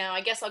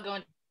 I guess I'll go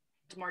into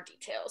more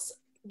details.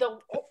 The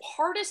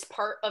hardest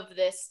part of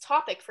this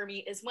topic for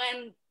me is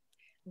when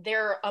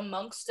they're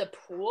amongst a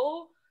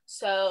pool.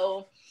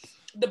 So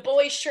the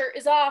boy's shirt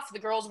is off, the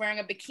girl's wearing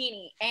a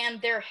bikini,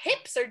 and their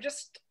hips are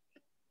just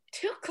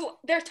too close.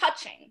 They're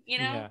touching,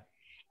 Yeah.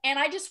 And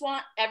I just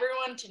want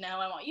everyone to know,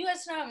 I want you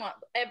guys to know, I want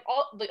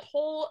the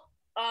whole,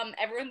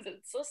 everyone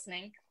that's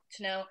listening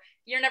to know,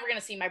 you're never going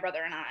to see my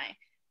brother and I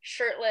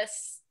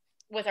shirtless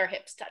with our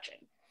hips touching.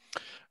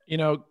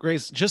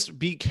 Grace, just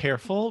be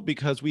careful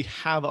because we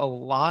have a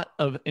lot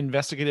of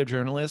investigative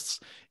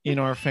journalists in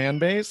our fan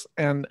base,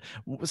 and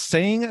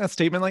saying a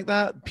statement like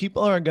that,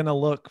 people are going to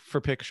look for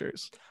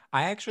pictures.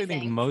 I actually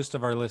think most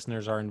of our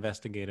listeners are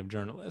investigative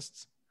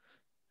journalists.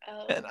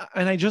 Oh.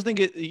 And I just think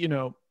it,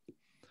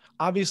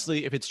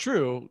 obviously, if it's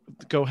true,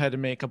 go ahead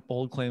and make a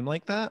bold claim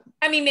like that.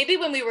 I mean, maybe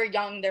when we were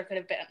young, there could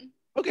have been.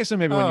 Okay, so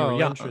maybe when you were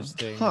young.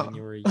 Interesting. When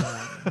you were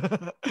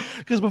young.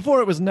 Because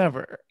before it was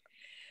never.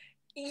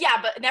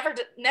 Yeah, but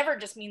never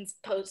just means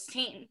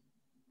post-teen.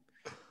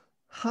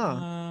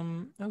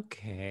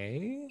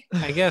 Okay.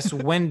 I guess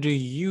when do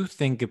you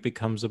think it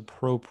becomes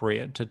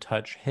appropriate to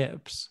touch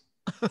hips?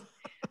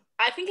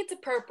 I think it's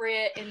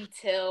appropriate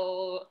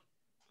until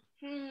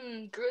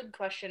good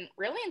question.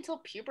 Really until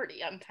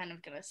puberty, I'm kind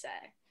of gonna say.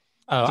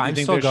 Oh, I'm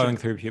still going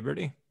through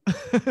puberty. You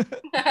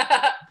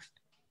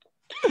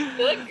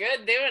look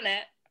good doing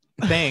it.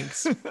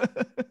 Thanks.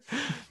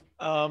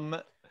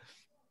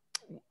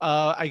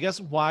 I guess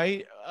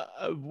why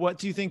what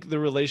do you think the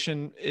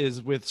relation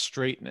is with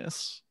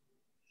straightness?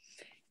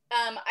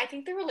 I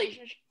think the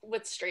relationship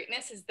with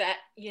straightness is that,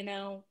 you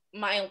know,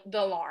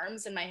 the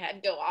alarms in my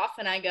head go off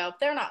and I go,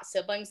 they're not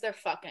siblings, they're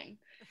fucking.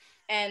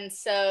 And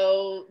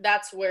so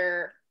that's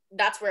where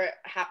it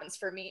happens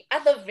for me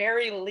at the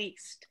very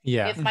least.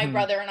 Yeah. If my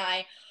brother and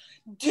I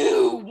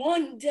do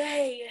one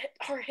day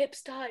our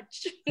hips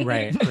touch.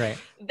 Right.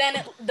 Then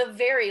at the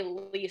very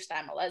least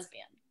I'm a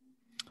lesbian.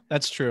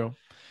 That's true.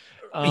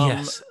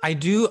 Yes. I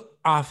do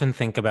often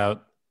think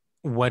about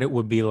what it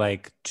would be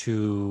like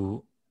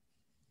to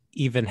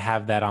even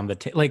have that on the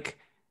table. Like,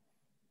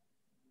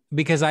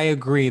 because I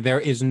agree, there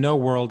is no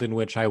world in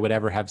which I would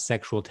ever have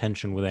sexual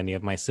tension with any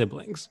of my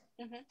siblings.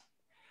 Mm-hmm.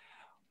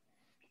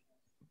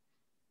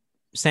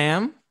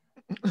 Sam?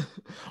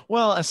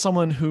 Well, as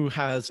someone who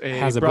has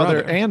a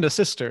brother and a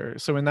sister,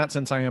 so in that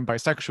sense, I am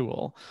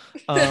bisexual.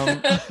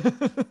 That's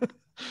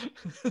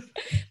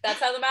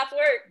how the math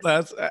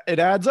works. It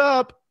adds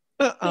up.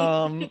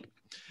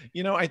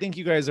 You know, I think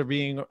you guys are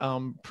being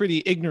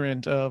pretty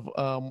ignorant of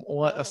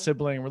what a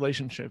sibling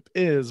relationship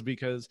is,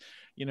 because,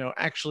 you know,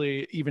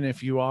 actually, even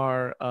if you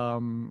are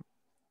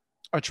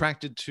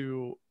attracted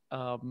to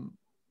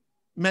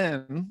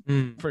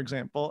men, for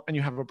example, and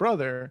you have a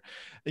brother,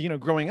 you know,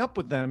 growing up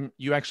with them,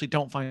 you actually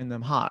don't find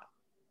them hot.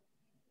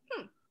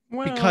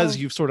 Because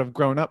you've sort of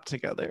grown up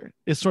together.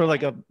 It's sort of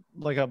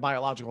like a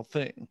biological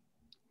thing.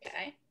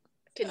 Okay.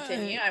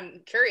 Continue.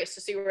 I'm curious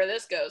to see where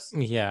this goes.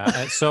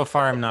 Yeah. So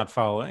far, I'm not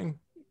following.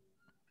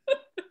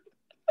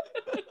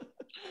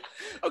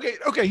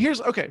 Okay. Here's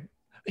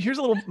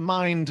a little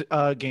mind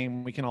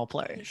game we can all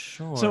play.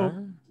 Sure.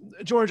 So,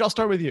 George, I'll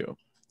start with you.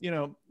 You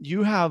know,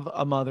 you have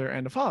a mother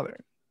and a father.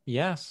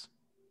 Yes.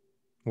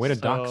 Way to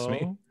dox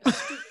me.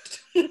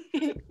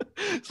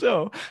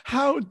 So,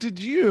 how did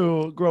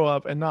you grow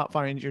up and not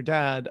find your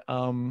dad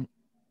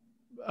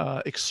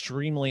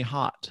extremely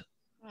hot?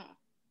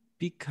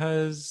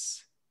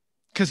 Because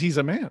he's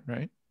a man,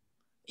 right?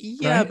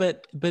 Yeah,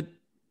 right? but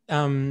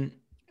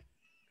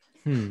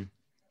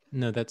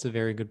no, that's a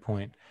very good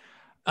point.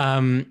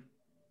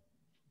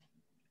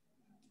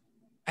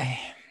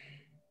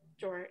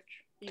 George,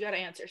 you gotta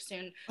answer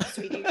soon,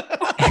 sweetie.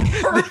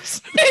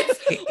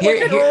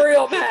 It's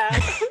real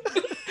bad.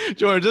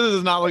 George, this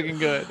is not looking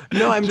good.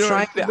 No, I'm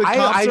trying to.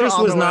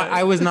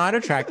 I was not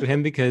attracted to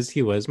him because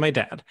he was my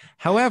dad.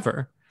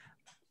 However,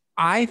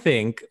 I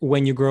think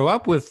when you grow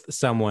up with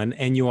someone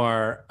and you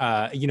are,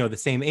 the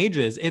same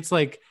ages, it's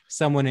like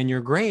someone in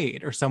your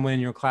grade or someone in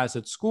your class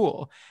at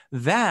school.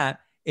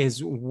 That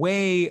is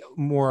way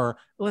more,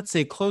 let's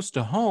say, close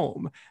to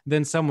home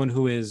than someone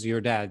who is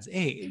your dad's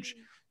age.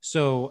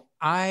 So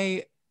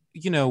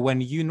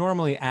when you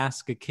normally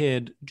ask a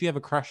kid, do you have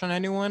a crush on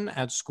anyone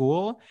at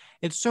school?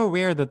 It's so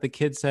rare that the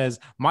kid says,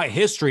 my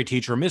history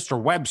teacher,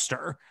 Mr.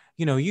 Webster.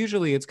 You know,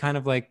 usually it's kind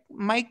of like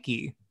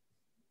Mikey.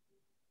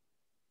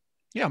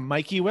 Yeah,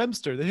 Mikey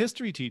Webster, the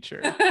history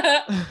teacher.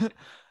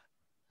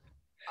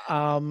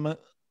 So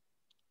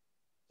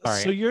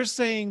you're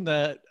saying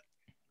that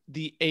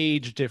the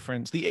age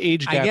difference, the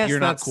age gap, I guess you're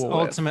that's not cool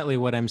ultimately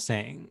with. What I'm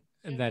saying,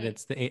 that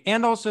it's the age.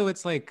 And also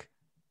it's like,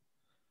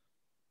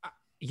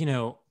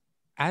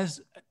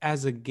 as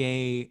a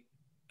gay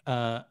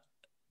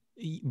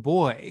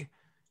boy,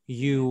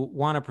 you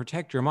want to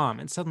protect your mom,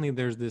 and suddenly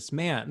there's this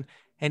man,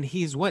 and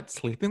he's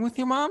sleeping with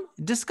your mom?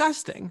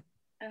 Disgusting.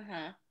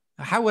 Uh-huh.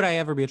 How would I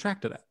ever be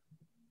attracted to that?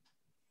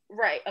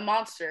 Right, a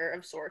monster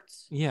of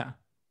sorts. Yeah.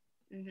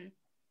 Mm-hmm.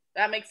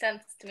 That makes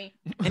sense to me.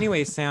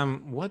 Anyway,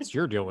 Sam, what's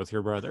your deal with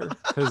your brother?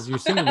 Because you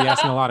seem to be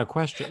asking a lot of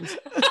questions.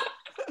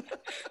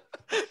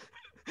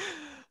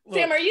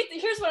 Sam,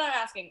 here's what I'm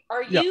asking.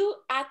 Are you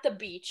at the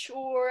beach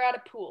or at a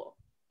pool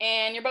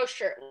and you're both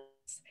shirtless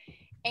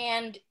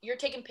and you're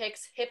taking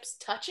pics, hips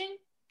touching?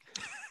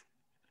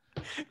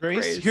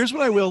 Grace, here's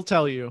what I will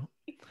tell you.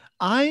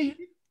 I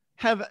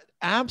have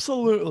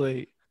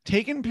absolutely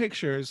taken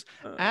pictures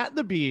at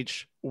the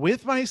beach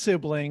with my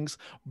siblings,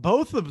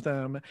 both of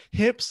them,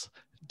 hips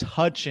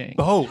touching.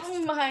 Both.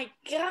 Oh my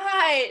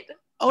God.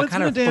 Oh, it's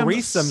kind of a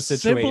threesome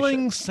situation.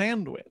 Sibling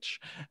sandwich,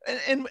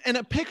 and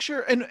a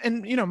picture, and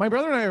my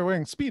brother and I are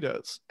wearing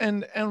Speedos,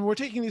 and we're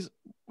taking these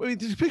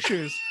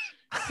pictures,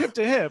 hip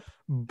to hip,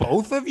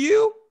 both of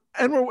you,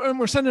 and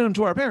we're sending them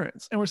to our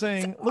parents, and we're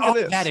saying, look at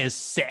this. That is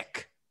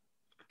sick.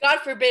 God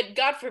forbid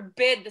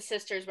the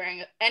sister's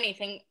wearing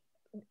anything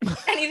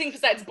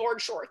besides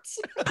board shorts.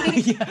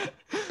 Yeah.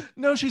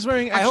 No, she's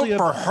wearing. Actually, I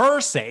hope for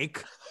her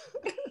sake,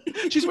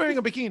 she's wearing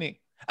a bikini.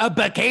 A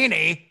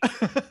bikini.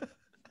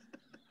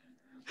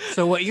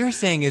 So what you're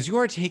saying is you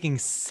are taking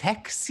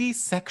sexy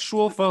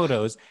sexual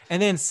photos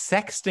and then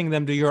sexting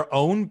them to your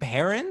own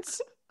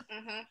parents?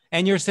 Mm-hmm.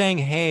 And you're saying,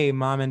 hey,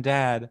 mom and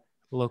dad,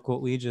 look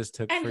what we just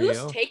took and for who's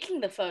you.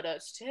 taking the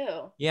photos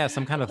too? Yeah,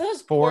 some kind of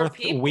Those poor fourth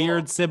people.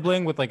 weird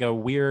sibling with like a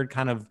weird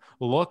kind of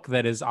look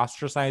that is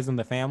ostracized in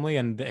the family,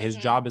 and his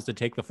job is to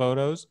take the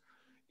photos.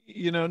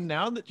 You know,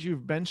 now that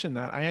you've mentioned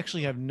that, I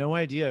actually have no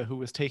idea who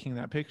was taking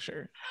that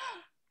picture.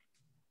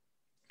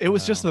 It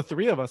was just the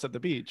three of us at the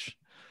beach.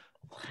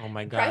 Oh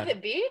my God.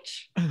 Private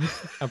beach?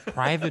 A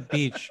private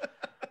beach.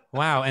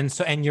 Wow.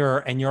 And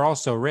you're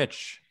also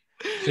rich.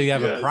 So you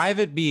have a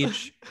private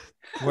beach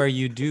where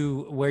you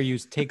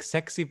take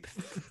sexy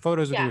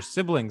photos with your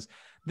siblings.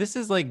 This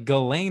is like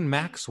Ghislaine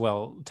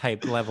Maxwell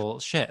type level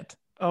shit.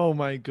 Oh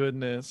my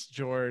goodness,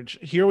 George.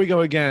 Here we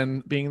go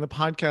again, being the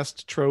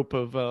podcast trope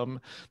of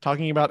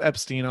talking about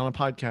Epstein on a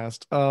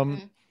podcast.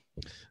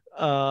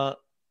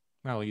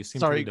 Well, you seem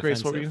sorry, pretty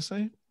Grace, what were you defensive.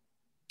 gonna say?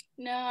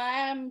 No,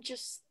 I'm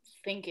just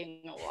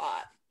thinking a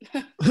lot.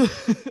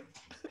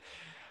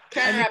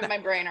 Trying to wrap my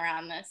brain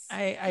around this.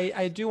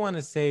 I do want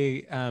to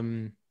say,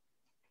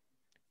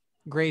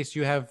 Grace,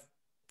 you have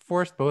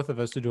forced both of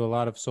us to do a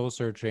lot of soul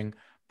searching,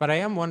 but I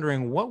am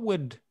wondering what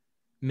would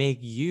make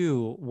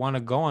you want to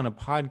go on a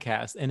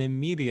podcast and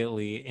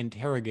immediately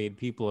interrogate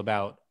people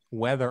about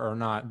whether or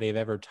not they've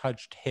ever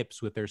touched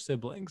hips with their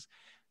siblings.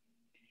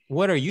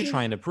 What are you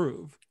trying to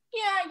prove?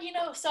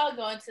 Yeah, so I'll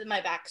go into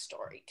my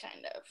backstory,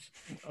 kind of.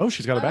 Oh,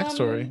 she's got a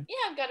backstory.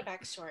 Yeah, I've got a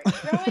backstory.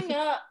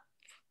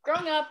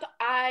 Growing up,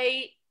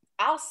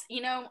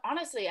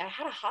 honestly, I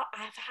have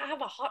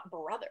a hot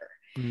brother,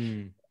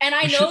 and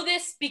I know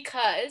this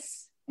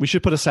because we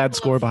should put a sad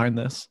score behind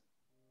this.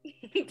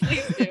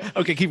 Please do.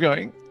 Okay, keep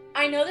going.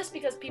 I know this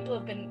because people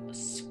have been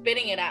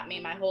spitting it at me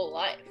my whole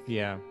life.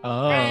 Yeah.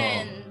 Oh.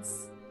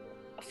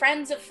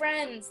 Friends of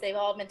friends, they've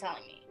all been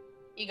telling me,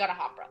 you got a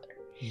hot brother.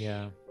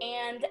 Yeah.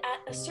 And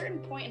at a certain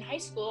point in high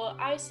school,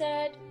 I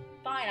said,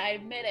 fine, I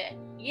admit it.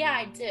 Yeah,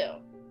 I do.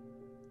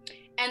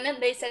 And then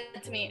they said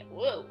to me,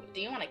 whoa,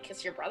 do you want to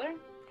kiss your brother?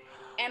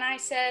 And I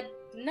said,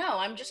 no,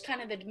 I'm just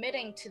kind of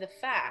admitting to the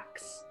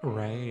facts.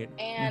 Right.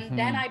 And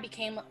then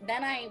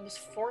I was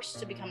forced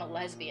to become a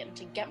lesbian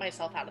to get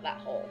myself out of that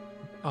hole.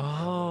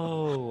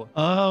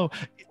 Oh,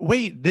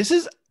 wait, this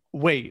is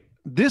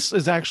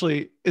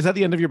actually, is that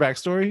the end of your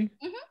backstory?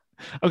 Mm-hmm.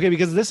 Okay,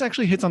 because this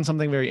actually hits on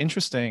something very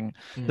interesting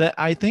that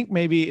I think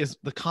maybe is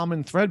the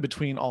common thread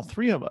between all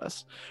three of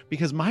us,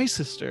 because my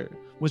sister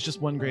was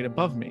just one grade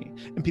above me,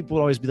 and people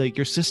would always be like,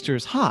 your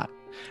sister's hot.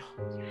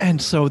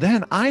 And so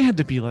then I had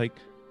to be like,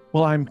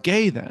 well, I'm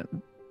gay then,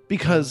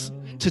 because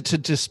to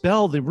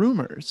dispel the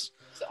rumors.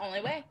 It's the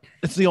only way.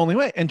 It's the only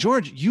way. And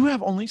George, you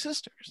have only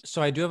sisters.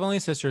 So I do have only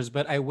sisters,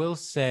 but I will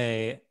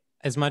say,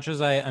 as much as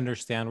I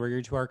understand where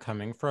you two are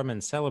coming from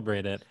and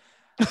celebrate it,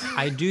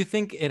 I do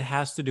think it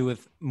has to do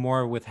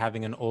with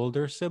having an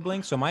older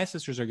sibling. So my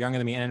sisters are younger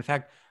than me. And in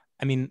fact,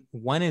 I mean,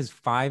 one is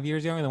 5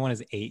 years younger and one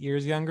is 8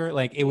 years younger.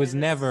 Like it was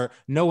never,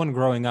 no one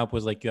growing up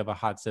was like, you have a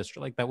hot sister.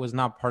 Like that was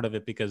not part of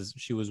it because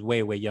she was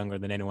way, way younger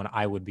than anyone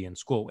I would be in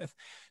school with.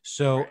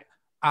 So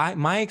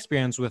my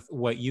experience with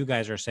what you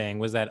guys are saying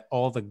was that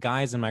all the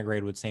guys in my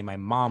grade would say my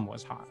mom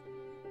was hot.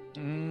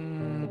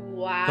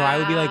 Wow. So I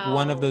would be like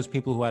one of those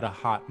people who had a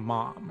hot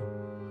mom.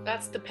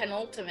 That's the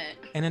penultimate.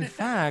 And in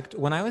fact,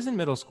 when I was in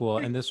middle school,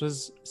 and this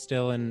was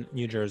still in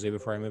New Jersey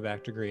before I moved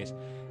back to Greece,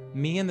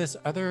 me and this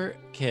other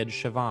kid,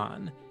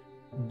 Siobhan,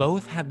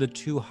 both had the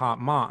two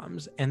hot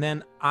moms. And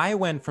then I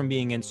went from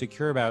being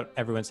insecure about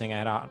everyone saying I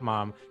had a hot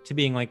mom to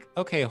being like,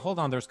 okay, hold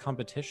on, there's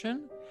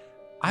competition.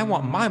 I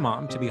want my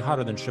mom to be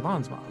hotter than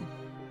Siobhan's mom.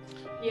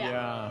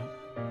 Yeah.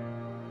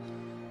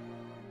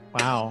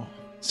 Wow.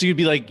 So you'd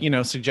be like,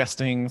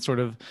 suggesting sort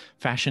of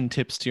fashion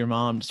tips to your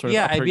mom to sort of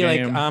up I'd her be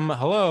game. like,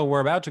 hello, we're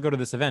about to go to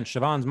this event.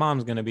 Siobhan's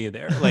mom's going to be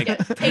there. Like, you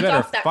better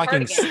off that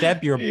fucking cardigan.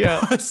 step your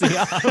pussy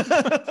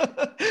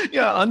up.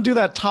 Yeah, undo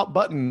that top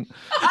button.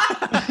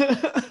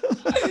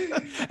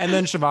 And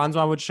then Siobhan's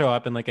mom would show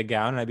up in like a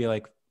gown and I'd be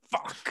like,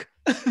 fuck.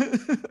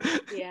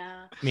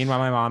 Yeah. Meanwhile,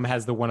 my mom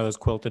has one of those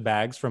quilted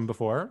bags from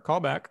before. Call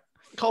back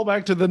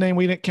to the name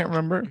we can't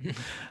remember.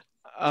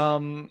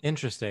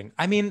 Interesting.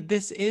 I mean,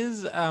 this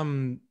is,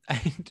 I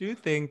do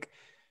think,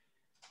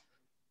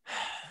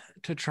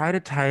 to try to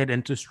tie it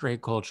into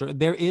straight culture,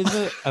 there is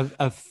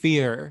a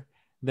fear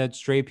that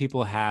straight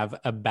people have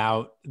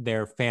about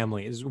their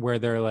families where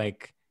they're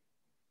like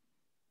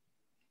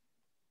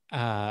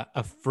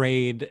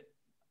afraid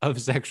of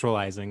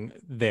sexualizing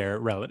their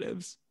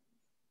relatives.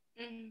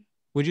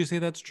 Would you say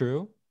that's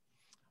true?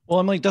 Well,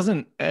 I'm like,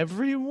 doesn't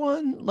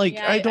everyone? Like,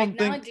 Yeah, I don't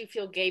think. I do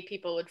feel gay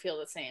people would feel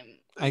the same.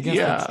 I guess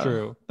that's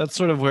true. That's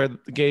sort of where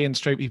the gay and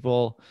straight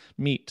people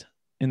meet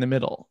in the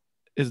middle,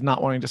 is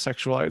not wanting to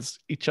sexualize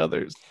each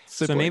other's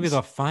siblings. So maybe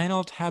the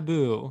final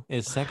taboo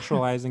is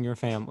sexualizing your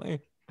family.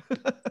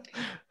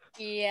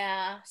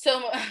 Yeah.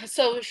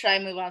 So should I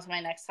move on to my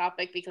next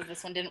topic because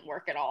this one didn't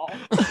work at all?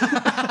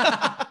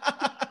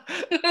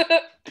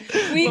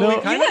 We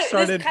kind of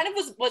started. This kind of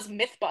was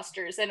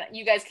Mythbusters, and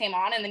you guys came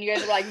on, and then you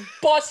guys were like,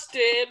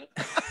 busted.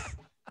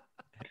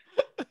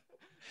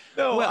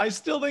 No, Well- I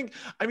still think,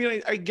 I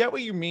mean, I get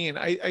what you mean.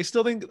 I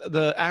still think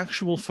the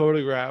actual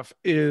photograph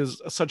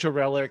is such a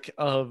relic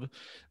of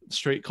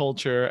straight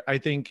culture. I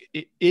think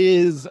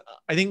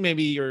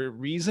maybe your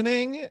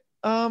reasoning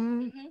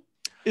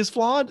is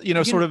flawed,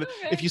 sort of.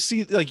 Okay. If you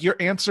see, like, your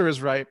answer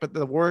is right, but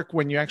the work,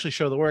 when you actually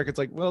show the work, it's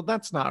like, well,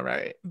 that's not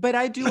right. But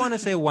I do want to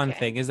say one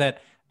thing is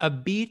that a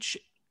beach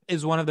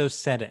is one of those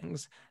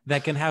settings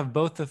that can have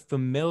both a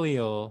family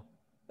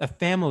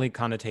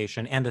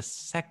connotation and a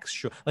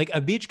sexual, like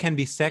a beach can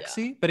be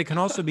sexy, but it can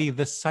also be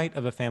the site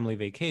of a family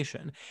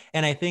vacation.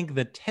 And I think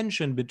the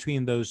tension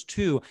between those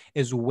two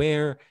is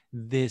where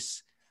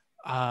this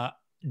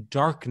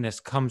darkness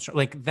comes from.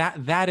 Like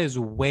that is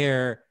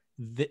where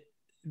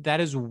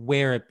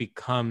it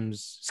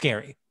becomes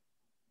scary.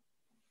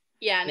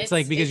 Yeah, and it's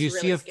like, because you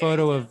really see a scary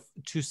photo too. of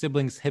two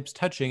siblings hips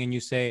touching and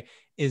you say,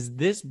 is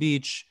this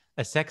beach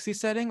a sexy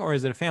setting or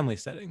is it a family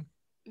setting?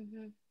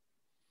 Mm-hmm.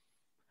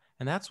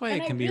 And that's why it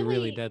And can be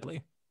really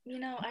deadly.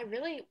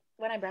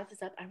 When I brought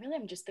this up, I really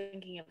am just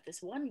thinking of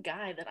this one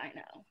guy that I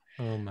know.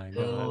 Oh my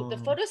who God. the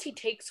photos he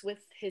takes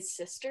with his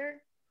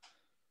sister,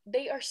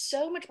 they are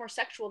so much more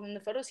sexual than the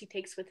photos he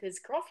takes with his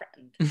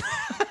girlfriend.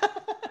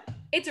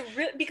 It's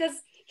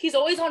because he's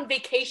always on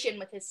vacation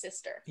with his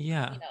sister.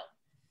 Yeah.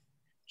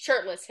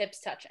 Shirtless, hips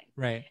touching.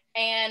 Right.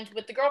 And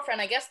with the girlfriend,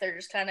 I guess they're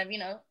just kind of,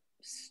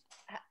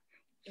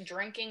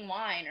 drinking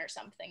wine or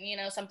something,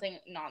 something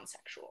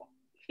non-sexual.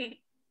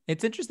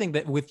 It's interesting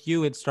that with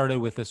you, it started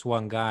with this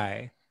one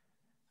guy.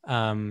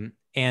 And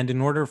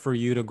in order for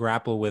you to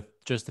grapple with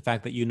just the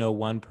fact that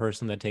one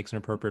person that takes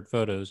inappropriate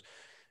photos,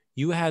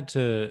 you had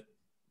to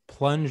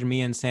plunge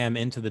me and Sam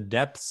into the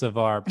depths of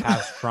our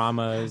past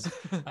traumas,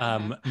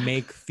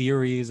 make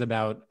theories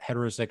about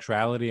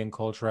heterosexuality and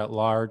culture at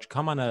large,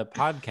 come on a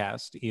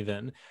podcast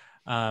even,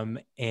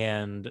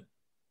 and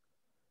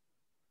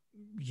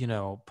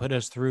put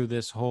us through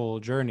this whole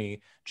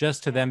journey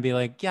just to then be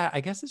like, yeah,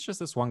 I guess it's just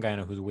this one guy I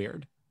know who's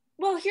weird.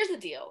 Well, here's the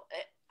deal.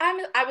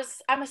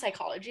 I'm a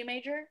psychology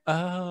major.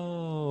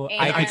 Oh,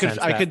 I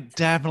could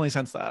definitely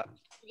sense that.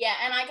 Yeah,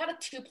 and I got a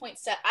 2.7.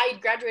 I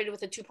graduated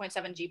with a 2.7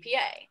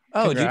 GPA.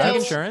 Oh, do you take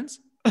insurance?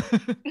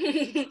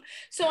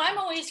 So I'm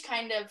always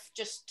kind of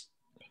just,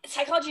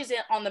 psychology is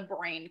on the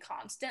brain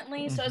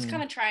constantly. So I was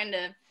kind of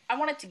I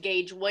wanted to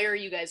gauge where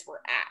you guys were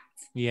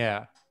at.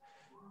 Yeah.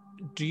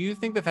 Do you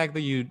think the fact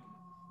that you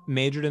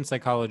majored in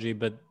psychology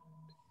but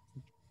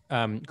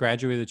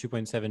graduated with a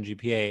 2.7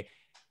 GPA,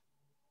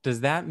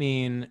 does that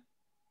mean,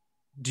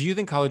 do you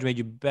think college made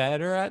you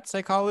better at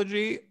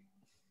psychology?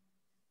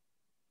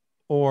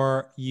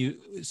 Or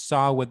you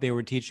saw what they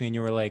were teaching and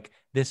you were like,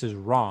 this is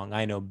wrong.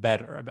 I know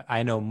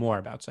more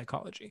about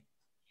psychology.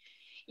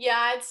 Yeah,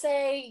 I'd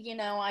say,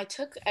 I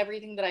took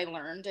everything that I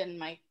learned in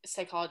my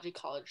psychology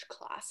college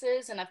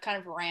classes and I've kind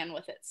of ran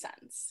with it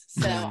since.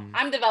 So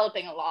I'm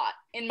developing a lot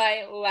in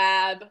my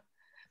lab.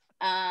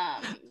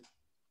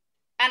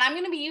 And I'm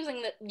going to be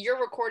using you're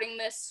recording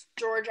this,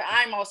 Georgia.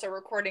 I'm also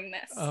recording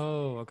this.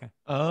 Oh, okay.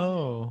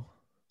 Oh,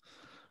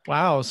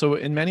 wow. So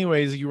in many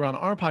ways you were on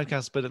our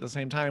podcast, but at the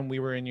same time we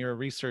were in your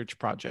research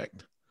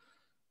project.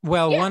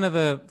 Well, one of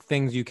the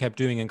things you kept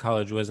doing in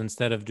college was,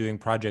 instead of doing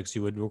projects,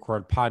 you would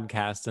record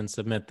podcasts and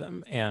submit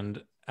them.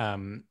 And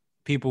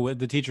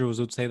the teachers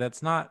would say,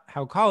 that's not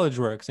how college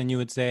works. And you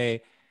would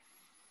say,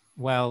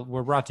 well,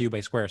 we're brought to you by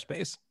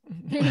Squarespace.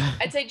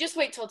 I'd say just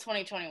wait till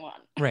 2021.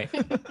 Right.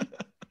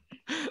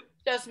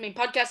 Trust me,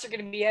 podcasts are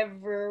going to be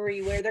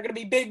everywhere. They're going to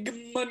be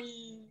big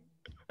money.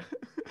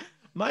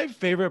 My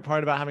favorite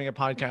part about having a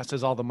podcast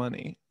is all the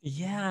money.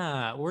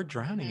 Yeah, we're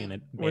drowning in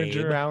it, babe. We're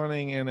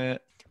drowning in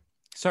it.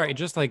 Sorry, it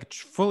just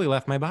fully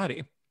left my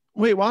body.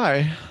 Wait,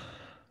 why?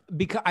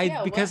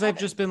 Because I've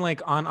just been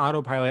on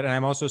autopilot, and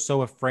I'm also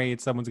so afraid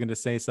someone's going to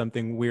say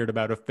something weird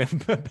about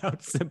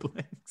about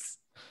siblings.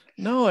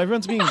 No,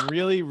 everyone's being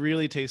really,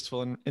 really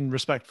tasteful and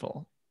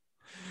respectful.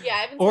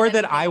 Yeah, or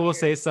that I will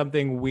say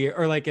something weird,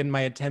 or in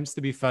my attempts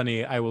to be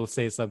funny, I will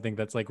say something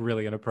that's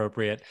really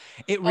inappropriate.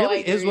 It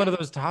really is one of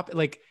those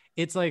topics.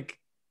 It's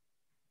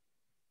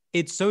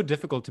so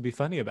difficult to be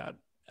funny about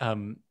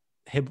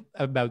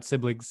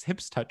siblings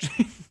hips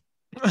touching.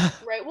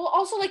 Right. Well,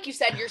 also, like you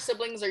said, your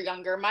siblings are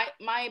younger.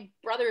 My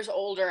brother's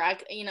older.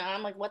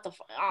 I'm like, what the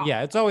fuck? Oh.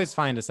 Yeah, it's always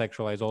fine to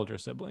sexualize older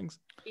siblings.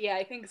 Yeah,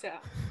 I think so.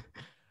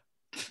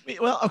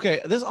 Well, okay.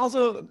 There's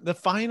also the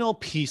final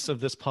piece of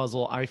this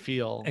puzzle, I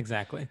feel.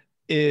 Exactly.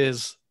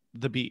 Is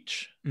the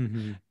beach.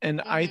 Mm-hmm.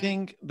 And I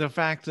think the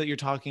fact that you're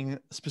talking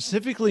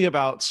specifically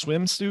about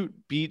swimsuit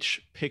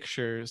beach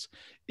pictures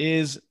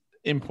is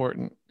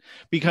important,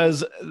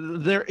 because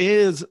there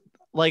is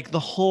the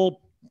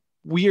whole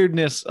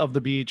weirdness of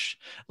the beach,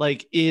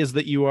 is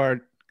that you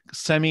are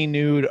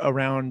semi-nude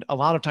around a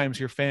lot of times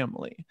your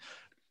family.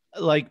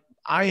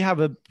 I have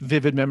a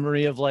vivid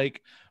memory of my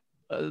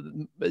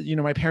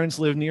parents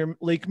live near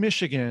Lake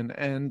Michigan,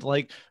 and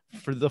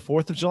for the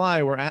 4th of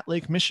July, we're at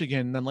Lake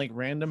Michigan, and then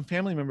random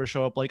family members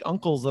show up,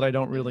 uncles that I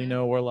don't really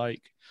know, or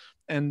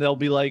and they'll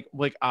be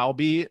I'll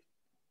be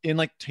in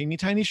like teeny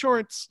tiny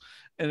shorts,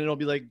 and it'll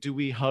be like, do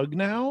we hug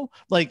now?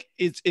 Like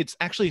it's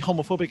actually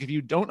homophobic if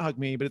you don't hug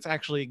me, but it's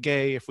actually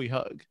gay if we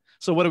hug.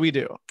 So what do we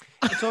do?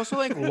 It's also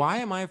like, why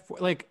am I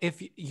like,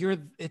 if you're,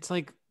 it's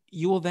like,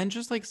 you will then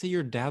just like see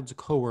your dad's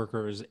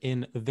coworkers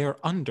in their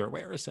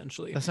underwear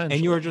essentially.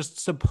 And you are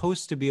just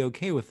supposed to be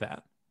okay with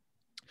that.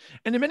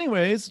 And in many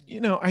ways,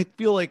 you know, I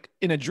feel like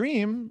in a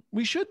dream,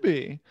 we should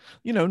be,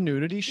 you know,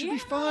 nudity should be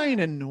fine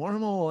and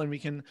normal. And we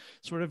can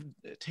sort of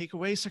take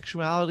away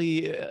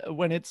sexuality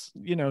when it's,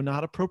 you know,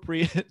 not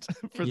appropriate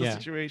for the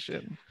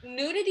situation.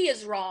 Nudity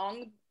is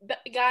wrong,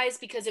 guys,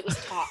 because it was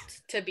taught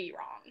to be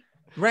wrong.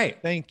 Right.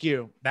 Thank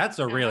you. That's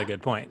a really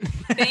good point.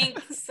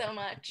 Thanks so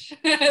much.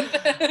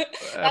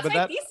 That's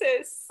my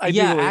thesis.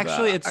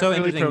 Actually, it's so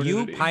interesting.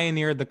 You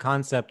pioneered the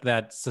concept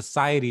that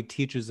society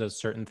teaches us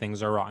certain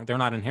things are wrong. They're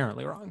not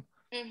inherently wrong.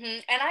 Mm-hmm.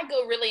 And I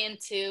go really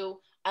into,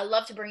 I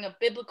love to bring up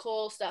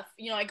biblical stuff.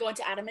 You know, I go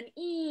into Adam and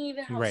Eve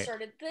and how it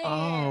started there.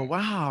 Oh,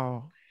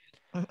 wow.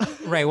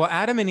 Right. Well,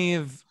 Adam and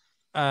Eve,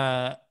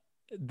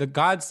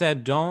 God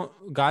said, don't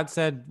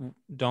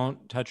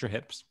touch your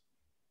hips.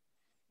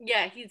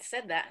 Yeah, he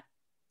said that.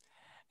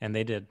 And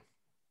they did.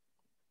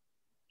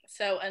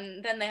 So,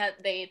 and then they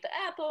ate the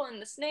apple and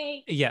the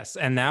snake. Yes,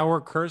 and now we're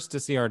cursed to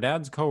see our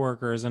dad's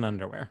coworkers in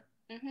underwear.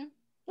 Mm-hmm.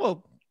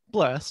 Well,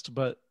 blessed,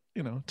 but,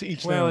 you know, to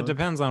each their Well, own. it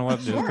depends on what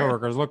his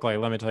coworkers look like,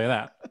 let me tell you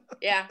that.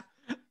 Yeah.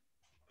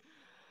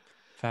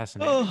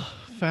 Fascinating. Oh,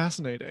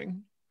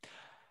 fascinating.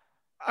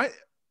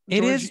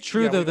 It is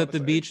true, though, that the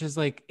beach is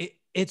like,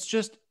 it's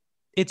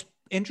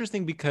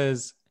interesting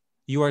because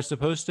you are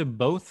supposed to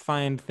both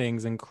find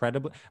bathing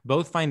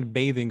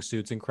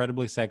suits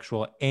incredibly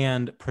sexual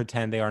and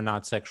pretend they are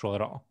not sexual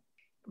at all.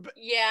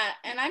 Yeah,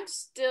 and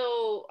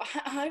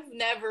I've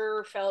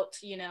never felt,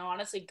 you know,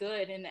 honestly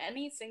good in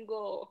any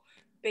single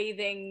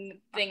bathing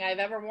thing I've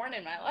ever worn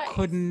in my life.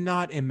 Could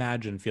not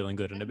imagine feeling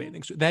good in a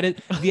bathing suit. That is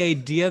the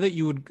idea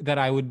that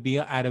I would be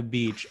at a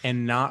beach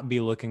and not be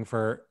looking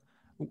for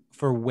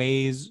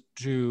ways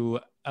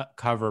to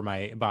cover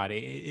my body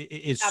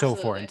is so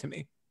foreign to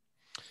me.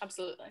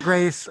 Absolutely.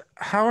 Grace,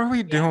 how are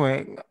we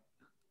doing?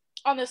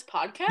 On this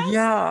podcast?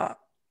 Yeah.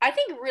 I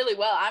think really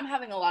well. I'm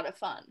having a lot of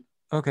fun.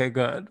 Okay,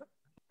 good.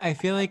 I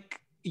feel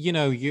like, you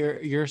know,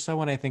 you're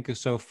someone I think is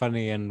so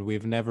funny, and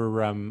we've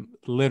never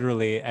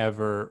literally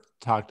ever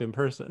talked in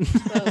person.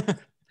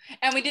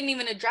 And we didn't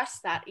even address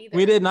that either.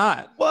 We did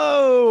not.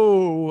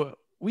 Whoa.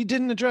 We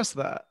didn't address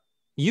that.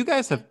 You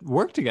guys have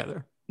worked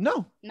together.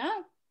 No. No.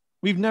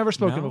 We've never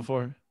spoken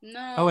before.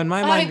 No. Oh, in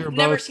my mind, I've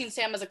never seen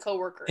Sam as a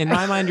coworker. In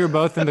my mind, you're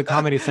both in the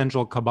Comedy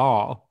Central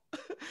cabal.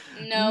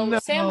 No,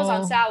 Sam was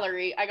on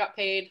salary. I got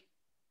paid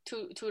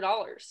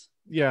 $2.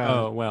 Yeah.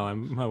 Oh, well,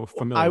 I'm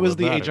familiar. I was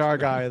the that HR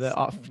guy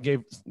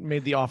that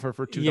made the offer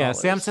for $2. Yeah,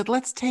 Sam said,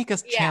 let's take a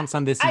chance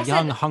on this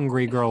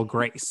hungry girl,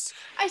 Grace.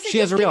 I said, she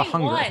has a real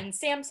hunger. One.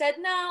 Sam said,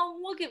 no,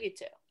 we'll give you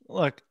 2.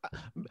 Look,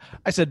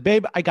 I said,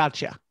 babe, I got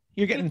you.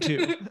 You're getting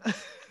 2.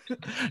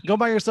 Go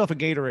buy yourself a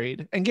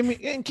Gatorade and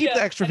keep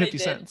the extra 50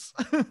 cents.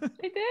 I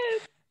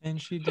did.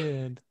 And she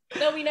did.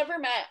 No, we never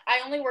met.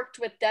 I only worked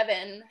with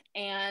Devin,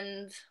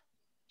 and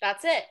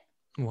that's it.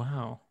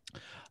 Wow.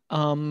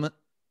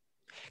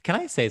 Can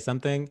I say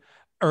something?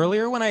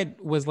 Earlier when I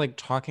was like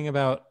talking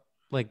about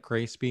like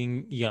Grace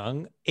being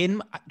young,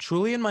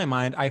 truly in my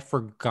mind, I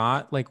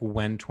forgot like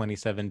when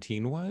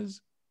 2017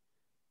 was.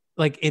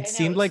 Like it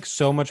seemed like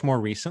so much more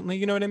recently,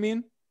 you know what I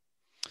mean?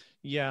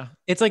 Yeah.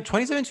 It's like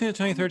 2017 to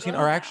 2013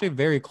 are actually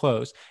very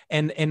close.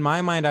 And in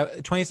my mind,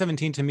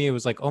 2017 to me, it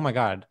was like, oh my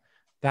God,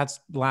 that's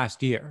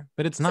last year.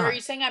 But it's not. So are you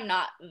saying I'm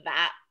not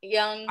that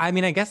young? I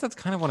mean, I guess that's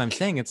kind of what I'm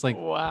saying. It's like,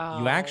 wow.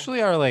 You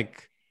actually are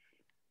like,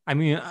 I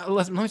mean,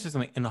 let me say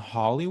something. In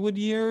Hollywood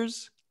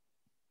years.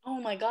 Oh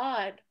my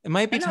God. It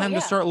might be time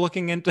to start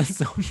looking into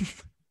some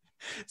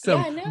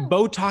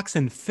Botox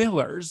and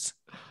fillers.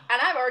 And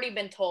I've already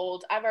been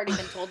told,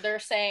 they're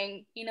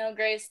saying, you know,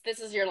 Grace, this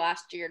is your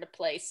last year to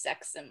play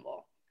sex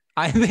symbol.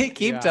 They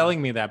keep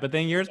telling me that, but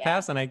then years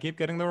pass and I keep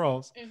getting the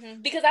roles.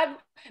 Mm-hmm. Because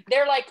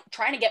they're like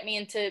trying to get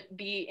me to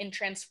be in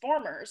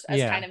Transformers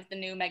as kind of the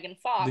new Megan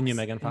Fox. The new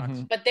Megan Fox.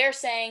 Mm-hmm. But they're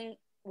saying,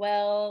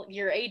 well,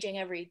 you're aging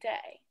every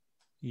day.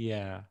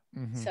 Yeah.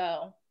 Mm-hmm.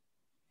 So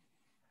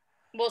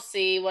we'll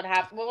see what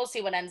happens. We'll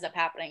see what ends up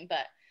happening,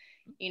 but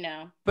you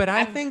know. But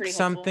I think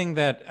something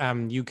that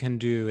you can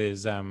do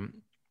is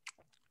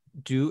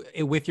do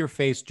it with your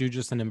face, do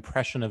just an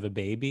impression of a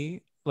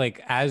baby.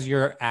 Like as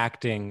you're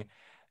acting,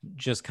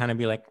 just kind of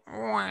be like,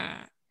 wah.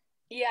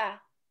 Yeah.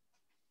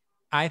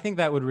 I think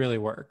that would really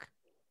work.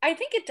 I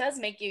think it does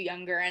make you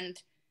younger, and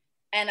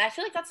I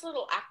feel like that's a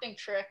little acting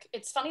trick.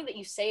 It's funny that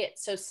you say it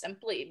so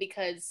simply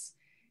because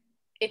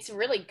it's a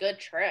really good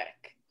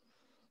trick.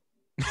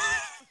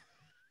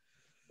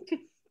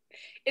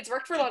 It's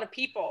worked for a lot of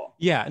people.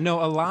 Yeah,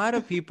 no, a lot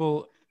of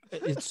people.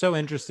 It's so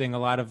interesting. A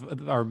lot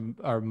of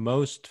our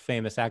most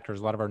famous actors,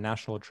 a lot of our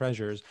national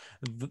treasures,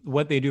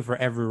 what they do for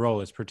every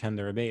role is pretend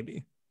they're a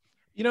baby.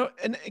 You know,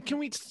 and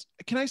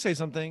can I say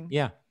something?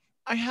 Yeah.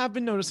 I have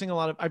been noticing a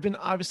lot of, I've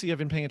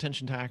been paying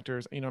attention to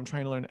actors. You know, I'm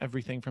trying to learn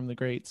everything from the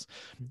greats.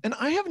 And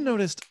I have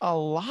noticed a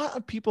lot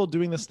of people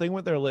doing this thing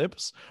with their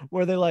lips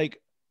where they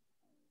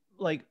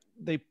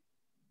they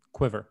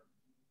quiver.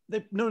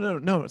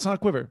 No, it's not a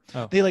quiver.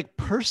 Oh. They like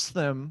purse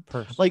them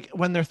like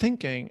when they're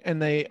thinking, and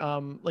they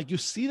like you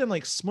see them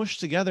like smushed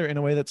together in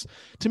a way that's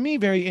to me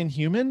very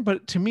inhuman,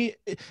 but to me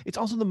it's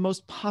also the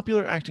most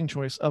popular acting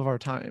choice of our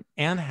time.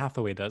 Anne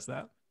Hathaway does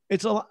that.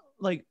 It's a lot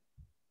like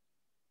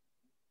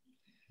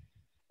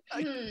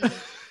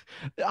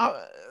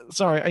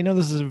sorry, I know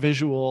this is a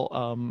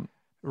visual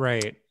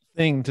right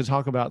thing to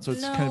talk about, so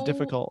it's kind of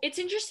difficult. It's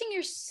interesting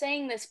you're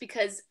saying this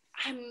because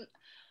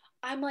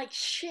I'm like,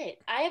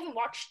 shit, I haven't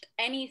watched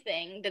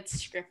anything that's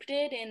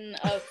scripted in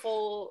a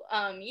full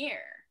year.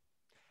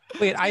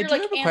 Wait, So I do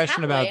like have a Anne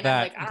question Hathaway, about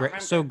that.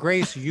 like, So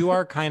Grace, you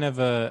are kind of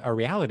a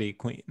reality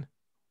queen.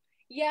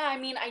 Yeah, I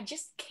mean, I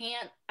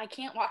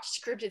can't watch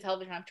scripted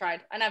television. I've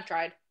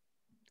tried.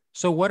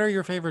 So what are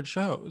your favorite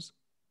shows?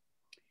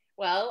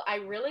 Well, I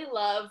really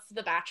love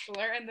The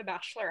Bachelor and The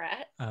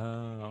Bachelorette.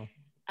 Oh.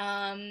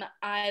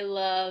 I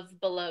love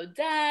Below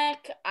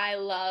Deck. I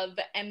love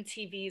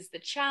MTV's The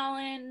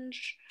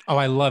Challenge. Oh,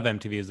 I love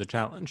MTV's The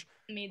Challenge.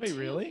 Me too. Wait,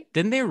 really?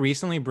 Didn't they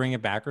recently bring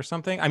it back or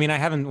something? I mean, I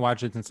haven't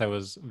watched it since I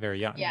was very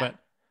young, Yeah.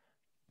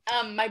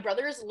 but my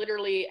brother is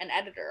literally an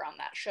editor on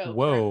that show.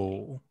 Whoa.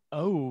 Currently.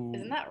 Oh.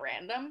 Isn't that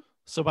random?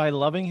 So by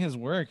loving his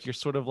work, you're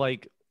sort of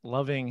like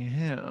loving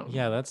him.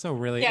 Yeah, that's so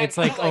really. Yeah, it's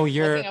like,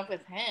 you're hooking up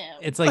with him.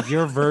 It's like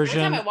your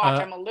version. Every time I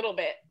watch, I'm a little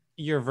bit.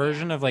 Your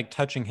version of like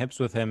touching hips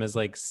with him is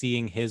like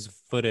seeing his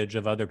footage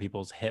of other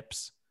people's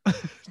hips. Yeah,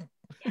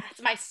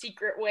 it's my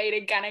secret way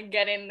to kind of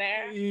get in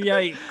there.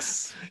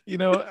 Yikes. You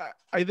know,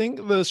 I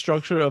think the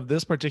structure of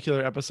this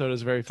particular episode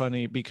is very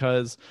funny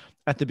because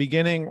at the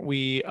beginning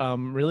we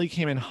really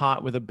came in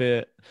hot with a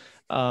bit.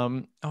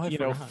 A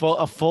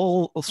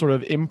full sort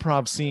of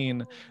improv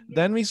scene.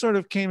 Then we sort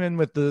of came in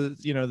with the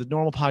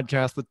normal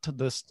podcast,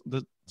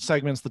 the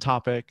segments, the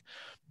topic,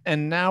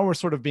 and now we're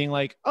sort of being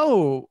like,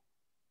 oh,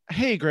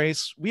 hey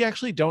Grace, we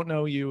actually don't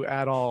know you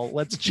at all.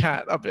 Let's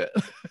chat a bit.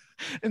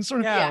 And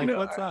sort of,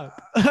 what's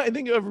up? I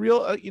think a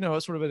real,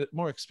 sort of a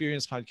more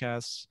experienced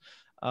podcast,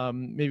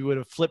 maybe would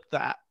have flipped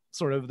that.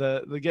 Sort of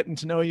the getting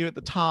to know you at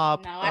the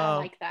top. No, I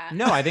don't like that.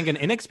 No, I think an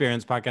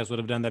inexperienced podcast would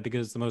have done that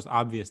because it's the most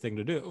obvious thing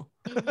to do.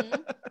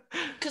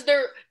 Because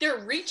they're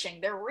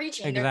reaching.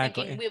 Exactly. They're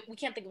thinking we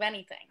can't think of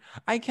anything.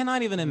 I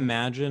cannot even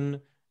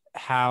imagine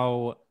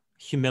how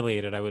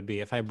humiliated I would be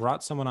if I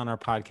brought someone on our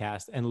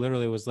podcast and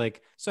literally was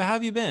like, "So how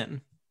have you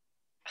been?"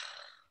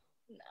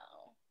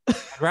 No.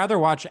 I'd rather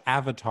watch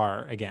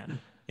Avatar again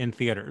in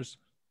theaters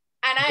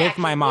And with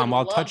my mom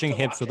while touching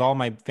hips with all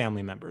my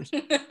family members.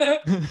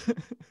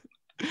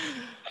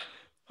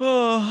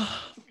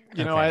 Oh,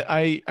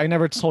 I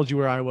never told you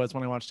where I was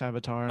when I watched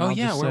Avatar. Oh,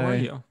 yeah, where were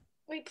you?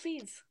 Wait,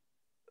 please.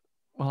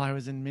 Well, I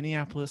was in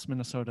Minneapolis,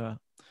 Minnesota,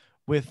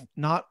 with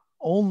not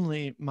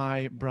only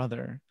my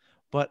brother,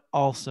 but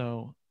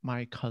also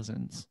my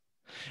cousins.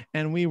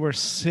 And we were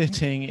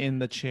sitting in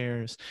the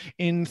chairs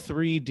in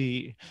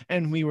 3D,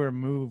 and we were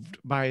moved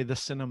by the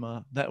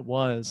cinema that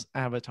was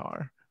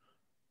Avatar.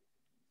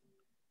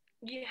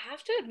 You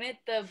have to admit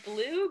the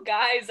blue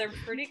guys are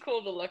pretty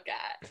cool to look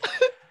at.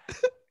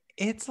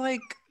 It's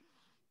like,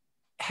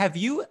 have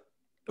you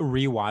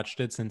rewatched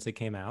it since it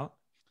came out?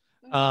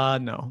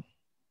 No.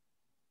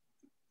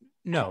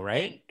 No,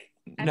 right?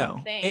 I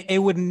don't think. It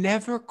would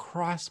never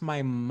cross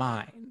my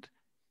mind.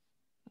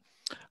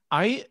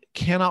 I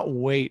cannot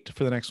wait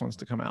for the next ones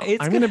to come out.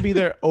 I'm going to be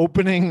there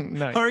opening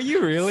night. Are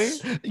you really?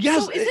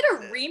 Yes. So is it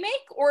a remake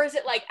or is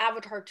it like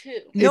Avatar 2?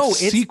 No, it's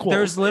sequels.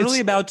 There's literally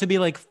about to be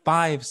like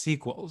 5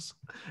 sequels.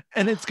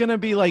 And it's going to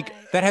be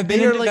like that have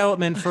been in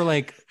development for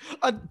like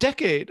a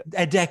decade.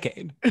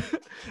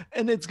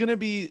 And it's going to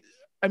be,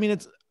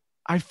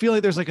 I feel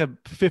like there's like a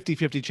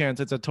 50-50 chance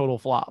it's a total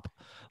flop.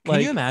 Can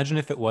you imagine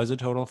if it was a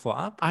total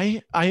flop?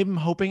 I'm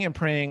hoping and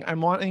praying. I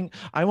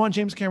want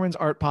James Cameron's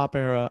art pop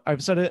era.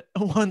 I've said it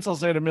once, I'll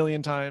say it a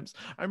million times.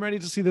 I'm ready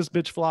to see this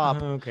bitch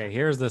flop. Okay,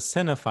 here's the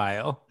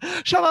cinephile.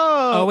 Shut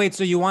up. Oh wait,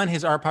 so you want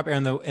his art pop era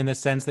in the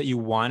sense that you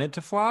want it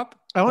to flop?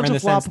 I want or in to the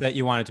flop. Sense that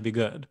you want it to be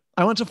good.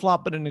 I want to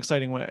flop, but in an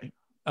exciting way.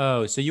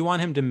 Oh, so you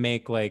want him to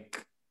make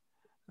like,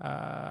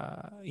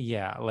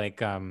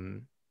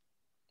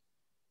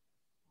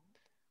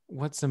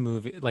 what's a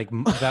movie like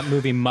that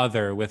movie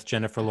Mother with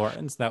Jennifer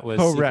Lawrence that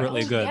was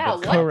secretly good? Yeah,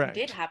 what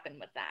did happen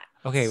with that?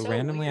 Okay, so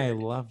randomly weird.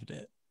 I loved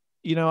it.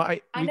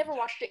 I never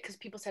watched it because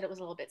people said it was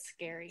a little bit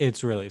scary.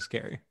 It's really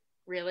scary.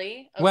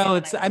 Really? Okay, well,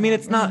 it's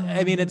not.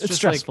 It's just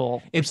stressful.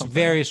 Like, it's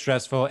very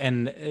stressful,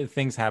 and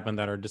things happen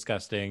that are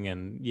disgusting,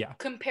 and yeah.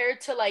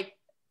 Compared to like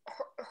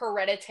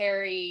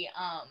Hereditary,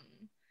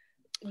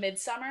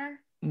 Midsummer.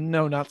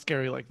 No, not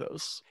scary like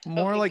those.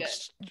 More like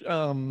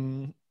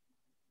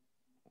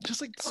just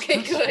like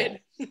okay,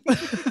 good.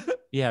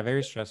 Yeah,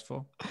 very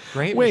stressful.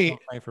 Great. Wait,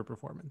 for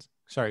performance.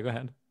 Sorry, go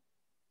ahead.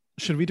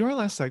 Should we do our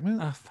last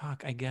segment? Oh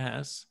fuck, I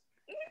guess.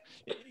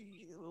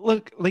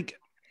 Look, like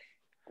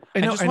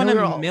I just want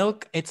to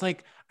milk. It's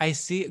like I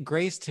see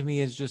Grace to me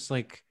is just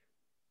like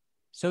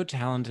so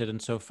talented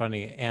and so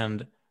funny,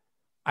 and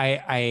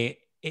I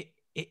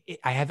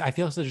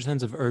feel such a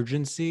sense of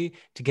urgency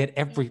to get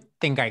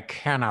everything I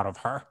can out of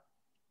her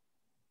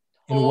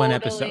in one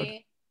episode.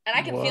 And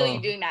I can feel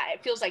you doing that.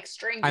 It feels like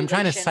strangulation. I'm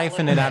trying to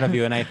siphon it out of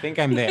you, and I think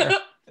I'm there.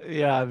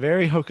 Yeah,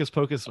 very Hocus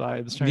Pocus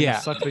vibes, trying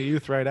to suck the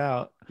youth right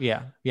out.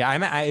 Yeah.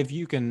 If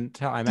you can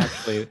tell, I'm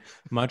actually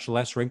much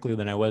less wrinkly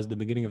than I was at the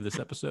beginning of this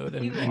episode,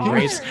 and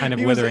Grace kind of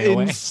withering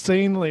away.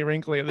 Insanely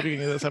wrinkly at the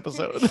beginning of this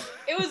episode.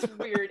 It was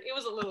weird. It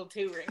was a little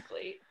too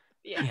wrinkly.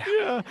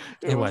 Yeah,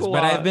 it was.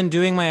 But I've been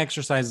doing my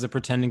exercises of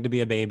pretending to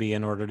be a baby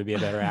in order to be a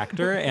better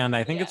actor, and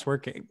I think it's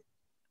working.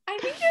 I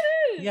think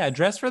it is. Yeah,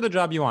 dress for the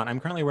job you want. I'm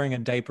currently wearing a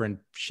diaper and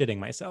shitting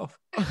myself.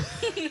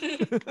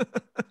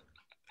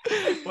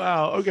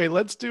 Wow. Okay,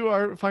 let's do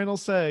our final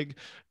seg.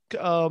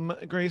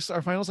 Grace,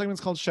 our final segment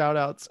is called shout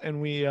outs,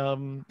 and we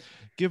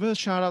give a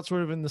shout out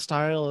sort of in the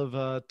style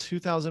of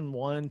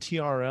 2001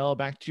 TRL,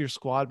 Back to Your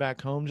Squad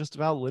Back Home, just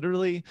about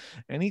literally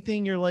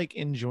anything you're like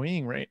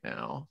enjoying right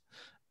now.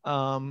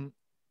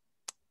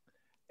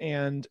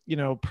 And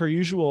per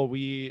usual,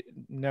 we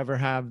never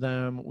have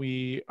them.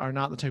 We are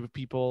not the type of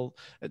people.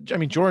 I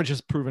mean, George has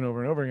proven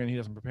over and over again he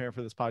doesn't prepare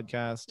for this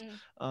podcast.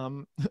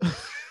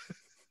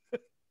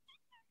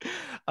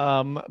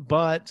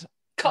 But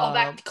call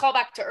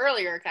back to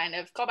earlier, kind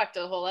of call back to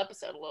the whole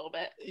episode a little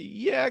bit.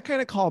 Yeah,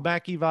 kind of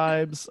callbacky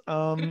vibes.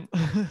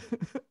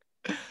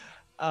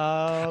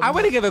 I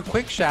want to give a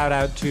quick shout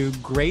out to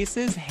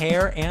Grace's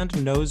hair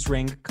and nose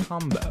ring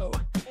combo.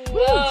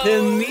 Whoa.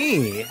 To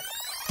me,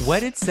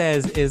 what it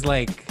says is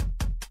like,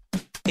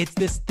 it's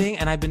this thing,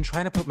 and I've been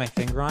trying to put my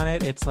finger on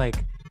it. It's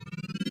like,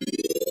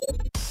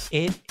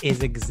 it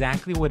is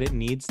exactly what it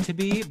needs to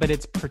be, but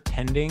it's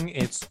pretending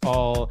it's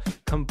all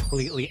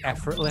completely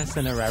effortless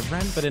and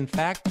irreverent. But in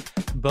fact,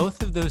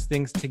 both of those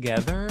things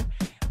together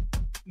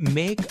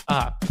make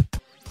up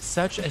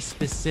such a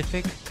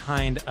specific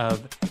kind of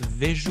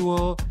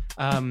visual,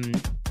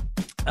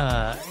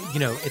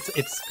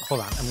 it's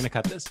hold on, I'm going to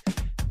cut this.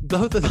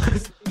 Both of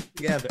those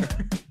together.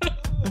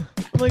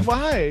 I'm like,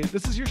 why?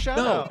 This is your shout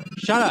out.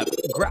 Shut up.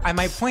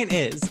 My point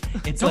is,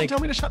 it's Don't like, tell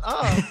me to shut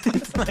up.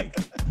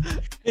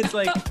 it's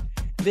like,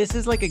 this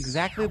is like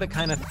exactly the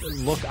kind of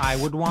look I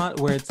would want,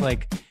 where it's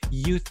like,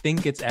 you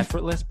think it's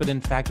effortless, but in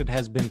fact, it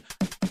has been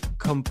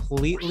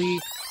completely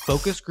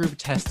focus group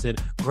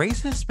tested.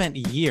 Grace has spent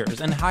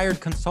years and hired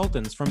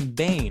consultants from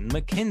Bain,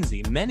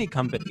 McKinsey, many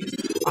companies.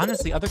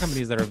 Honestly, other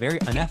companies that are very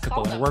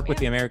unethical and work with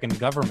the American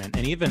government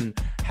and even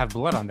have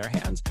blood on their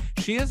hands.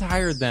 She has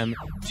hired them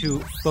to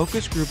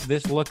focus group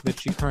this look that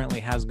she currently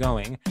has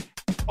going,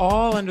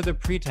 all under the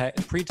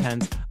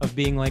pretense of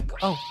being like,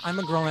 oh, I'm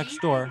a girl next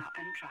door.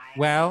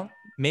 Well,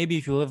 maybe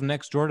if you live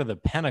next door to the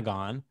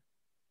Pentagon.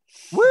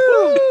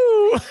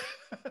 Woo!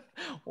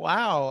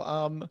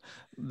 Wow.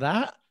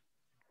 That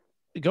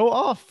go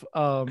off.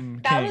 That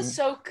King. was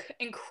so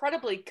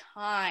incredibly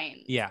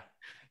kind. Yeah.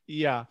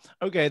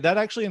 Okay, that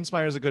actually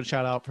inspires a good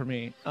shout out for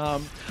me.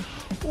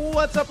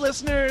 What's up,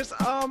 listeners?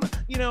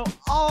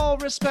 All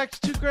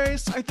respect to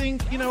Grace. I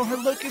think, her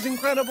look is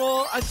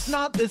incredible.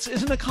 This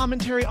isn't a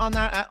commentary on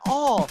that at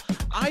all.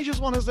 I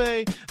just want to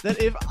say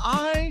that if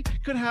I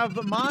could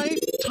have my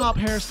top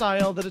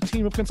hairstyle that a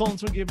team of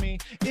consultants would give me,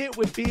 it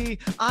would be,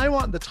 I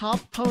want the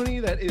top pony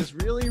that is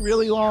really,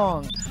 really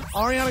long.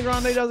 Ariana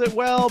Grande does it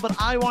well, but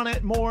I want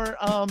it more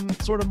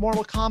sort of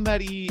Mortal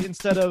Kombat-y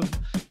instead of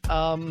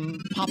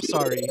pop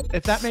star-y,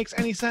 if that makes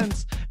any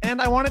sense.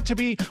 And I want it to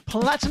be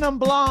platinum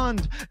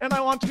blonde, and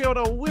I want to be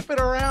able to whip it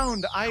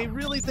around. I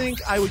really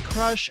think I would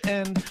crush,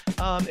 and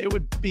it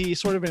would be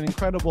sort of an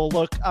incredible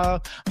look.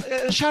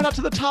 Shout out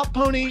to the top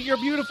pony.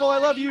 You're beautiful. I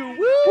love you.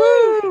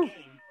 Woo!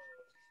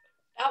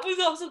 That was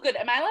also good.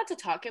 Am I allowed to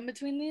talk in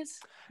between these?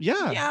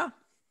 Yeah.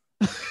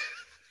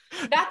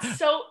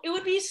 It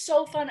would be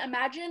so fun.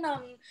 Imagine,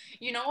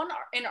 in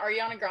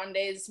Ariana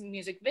Grande's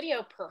music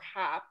video,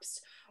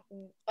 perhaps,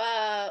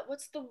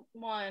 what's the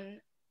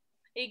one?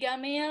 You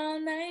got me all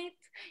night.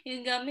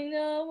 You got me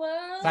the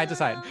world. Side to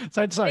side.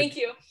 Thank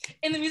you.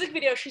 In the music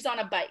video, she's on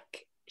a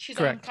bike. She's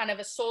on kind of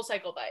a Soul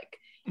Cycle bike.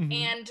 Mm-hmm.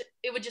 And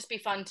it would just be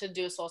fun to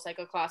do a Soul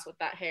Cycle class with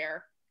that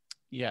hair.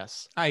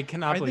 Yes. I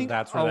cannot believe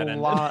that's where that ended.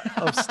 A lot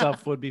of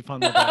stuff would be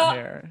fun with that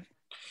hair.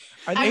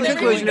 In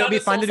conclusion, it would be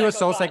fun to do a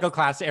Soul Cycle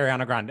class to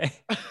Ariana Grande.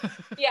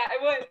 Yeah,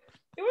 it would.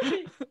 It would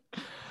be.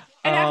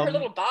 And have her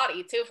little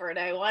body, too, for a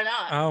day. Why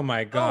not? Oh,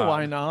 my God. Oh,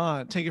 why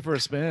not? Take it for a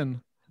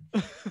spin.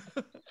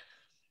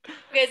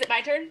 Okay, is it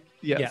my turn?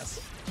 Yes.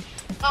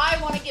 I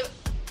want to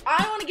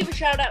give a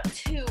shout out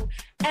to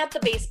at the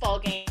baseball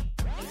games,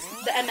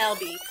 the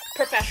MLB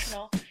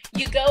professional.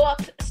 You go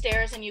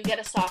upstairs and you get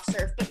a soft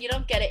serve, but you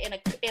don't get it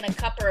in a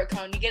cup or a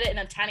cone. You get it in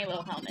a tiny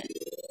little helmet.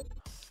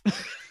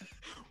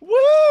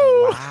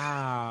 Woo!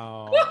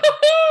 Wow.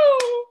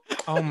 Woo-hoo-hoo!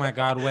 Oh my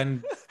God,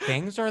 when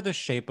things are the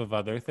shape of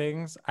other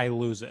things, I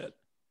lose it.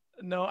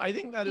 No, I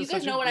think that is. You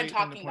guys know what I'm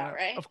talking about,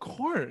 right? Of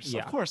course.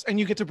 And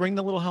you get to bring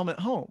the little helmet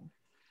home.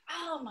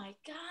 Oh my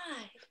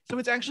God. So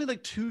it's actually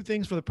like 2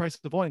 things for the price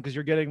of one because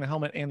you're getting the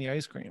helmet and the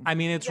ice cream. I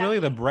mean, it's really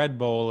the bread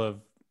bowl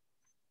of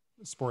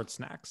sports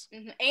snacks.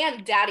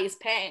 And daddy's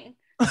paying.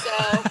 So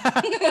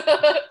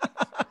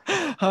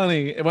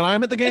honey, when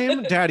I'm at the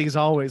game, daddy's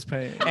always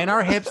paying. And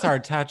our hips are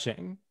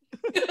touching.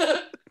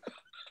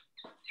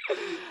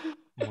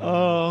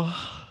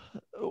 Oh,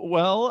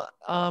 well,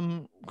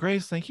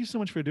 Grace, thank you so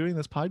much for doing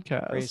this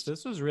podcast. Grace,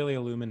 this was really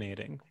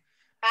illuminating.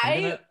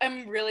 I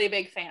am really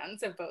big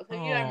fans of both of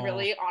you. I'm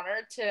really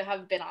honored to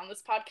have been on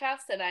this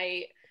podcast, and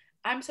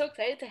I'm so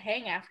excited to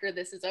hang after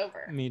this is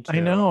over. Me too.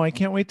 I know. I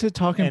can't wait to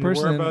talk in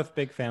person. We're both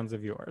big fans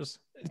of yours.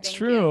 It's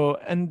true.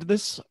 And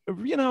this,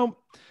 we've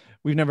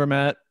never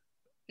met,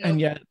 and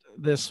yet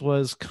this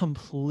was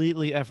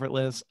completely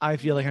effortless. I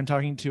feel like I'm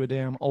talking to a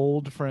damn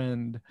old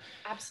friend.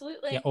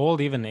 Absolutely. Yeah,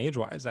 old even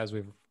age-wise, as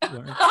we've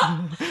learned.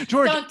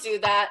 George, don't do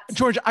that.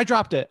 George, I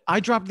dropped it. I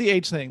dropped the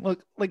age thing.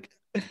 Look, like...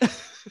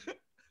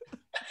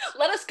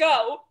 Let us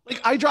go.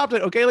 Like, I dropped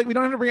it, okay? Like, we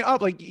don't have to bring it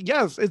up. Like,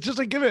 yes, it's just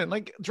a given.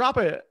 Like, drop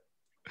it.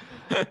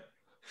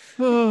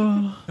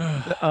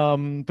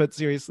 But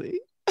seriously.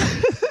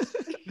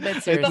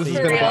 But for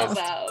real,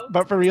 though.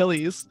 But for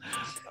realies.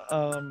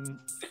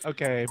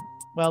 Okay.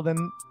 Well,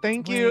 then,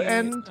 thank you.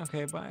 And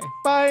okay, bye.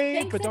 Bye.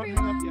 Thanks, but don't hang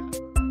up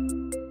yet.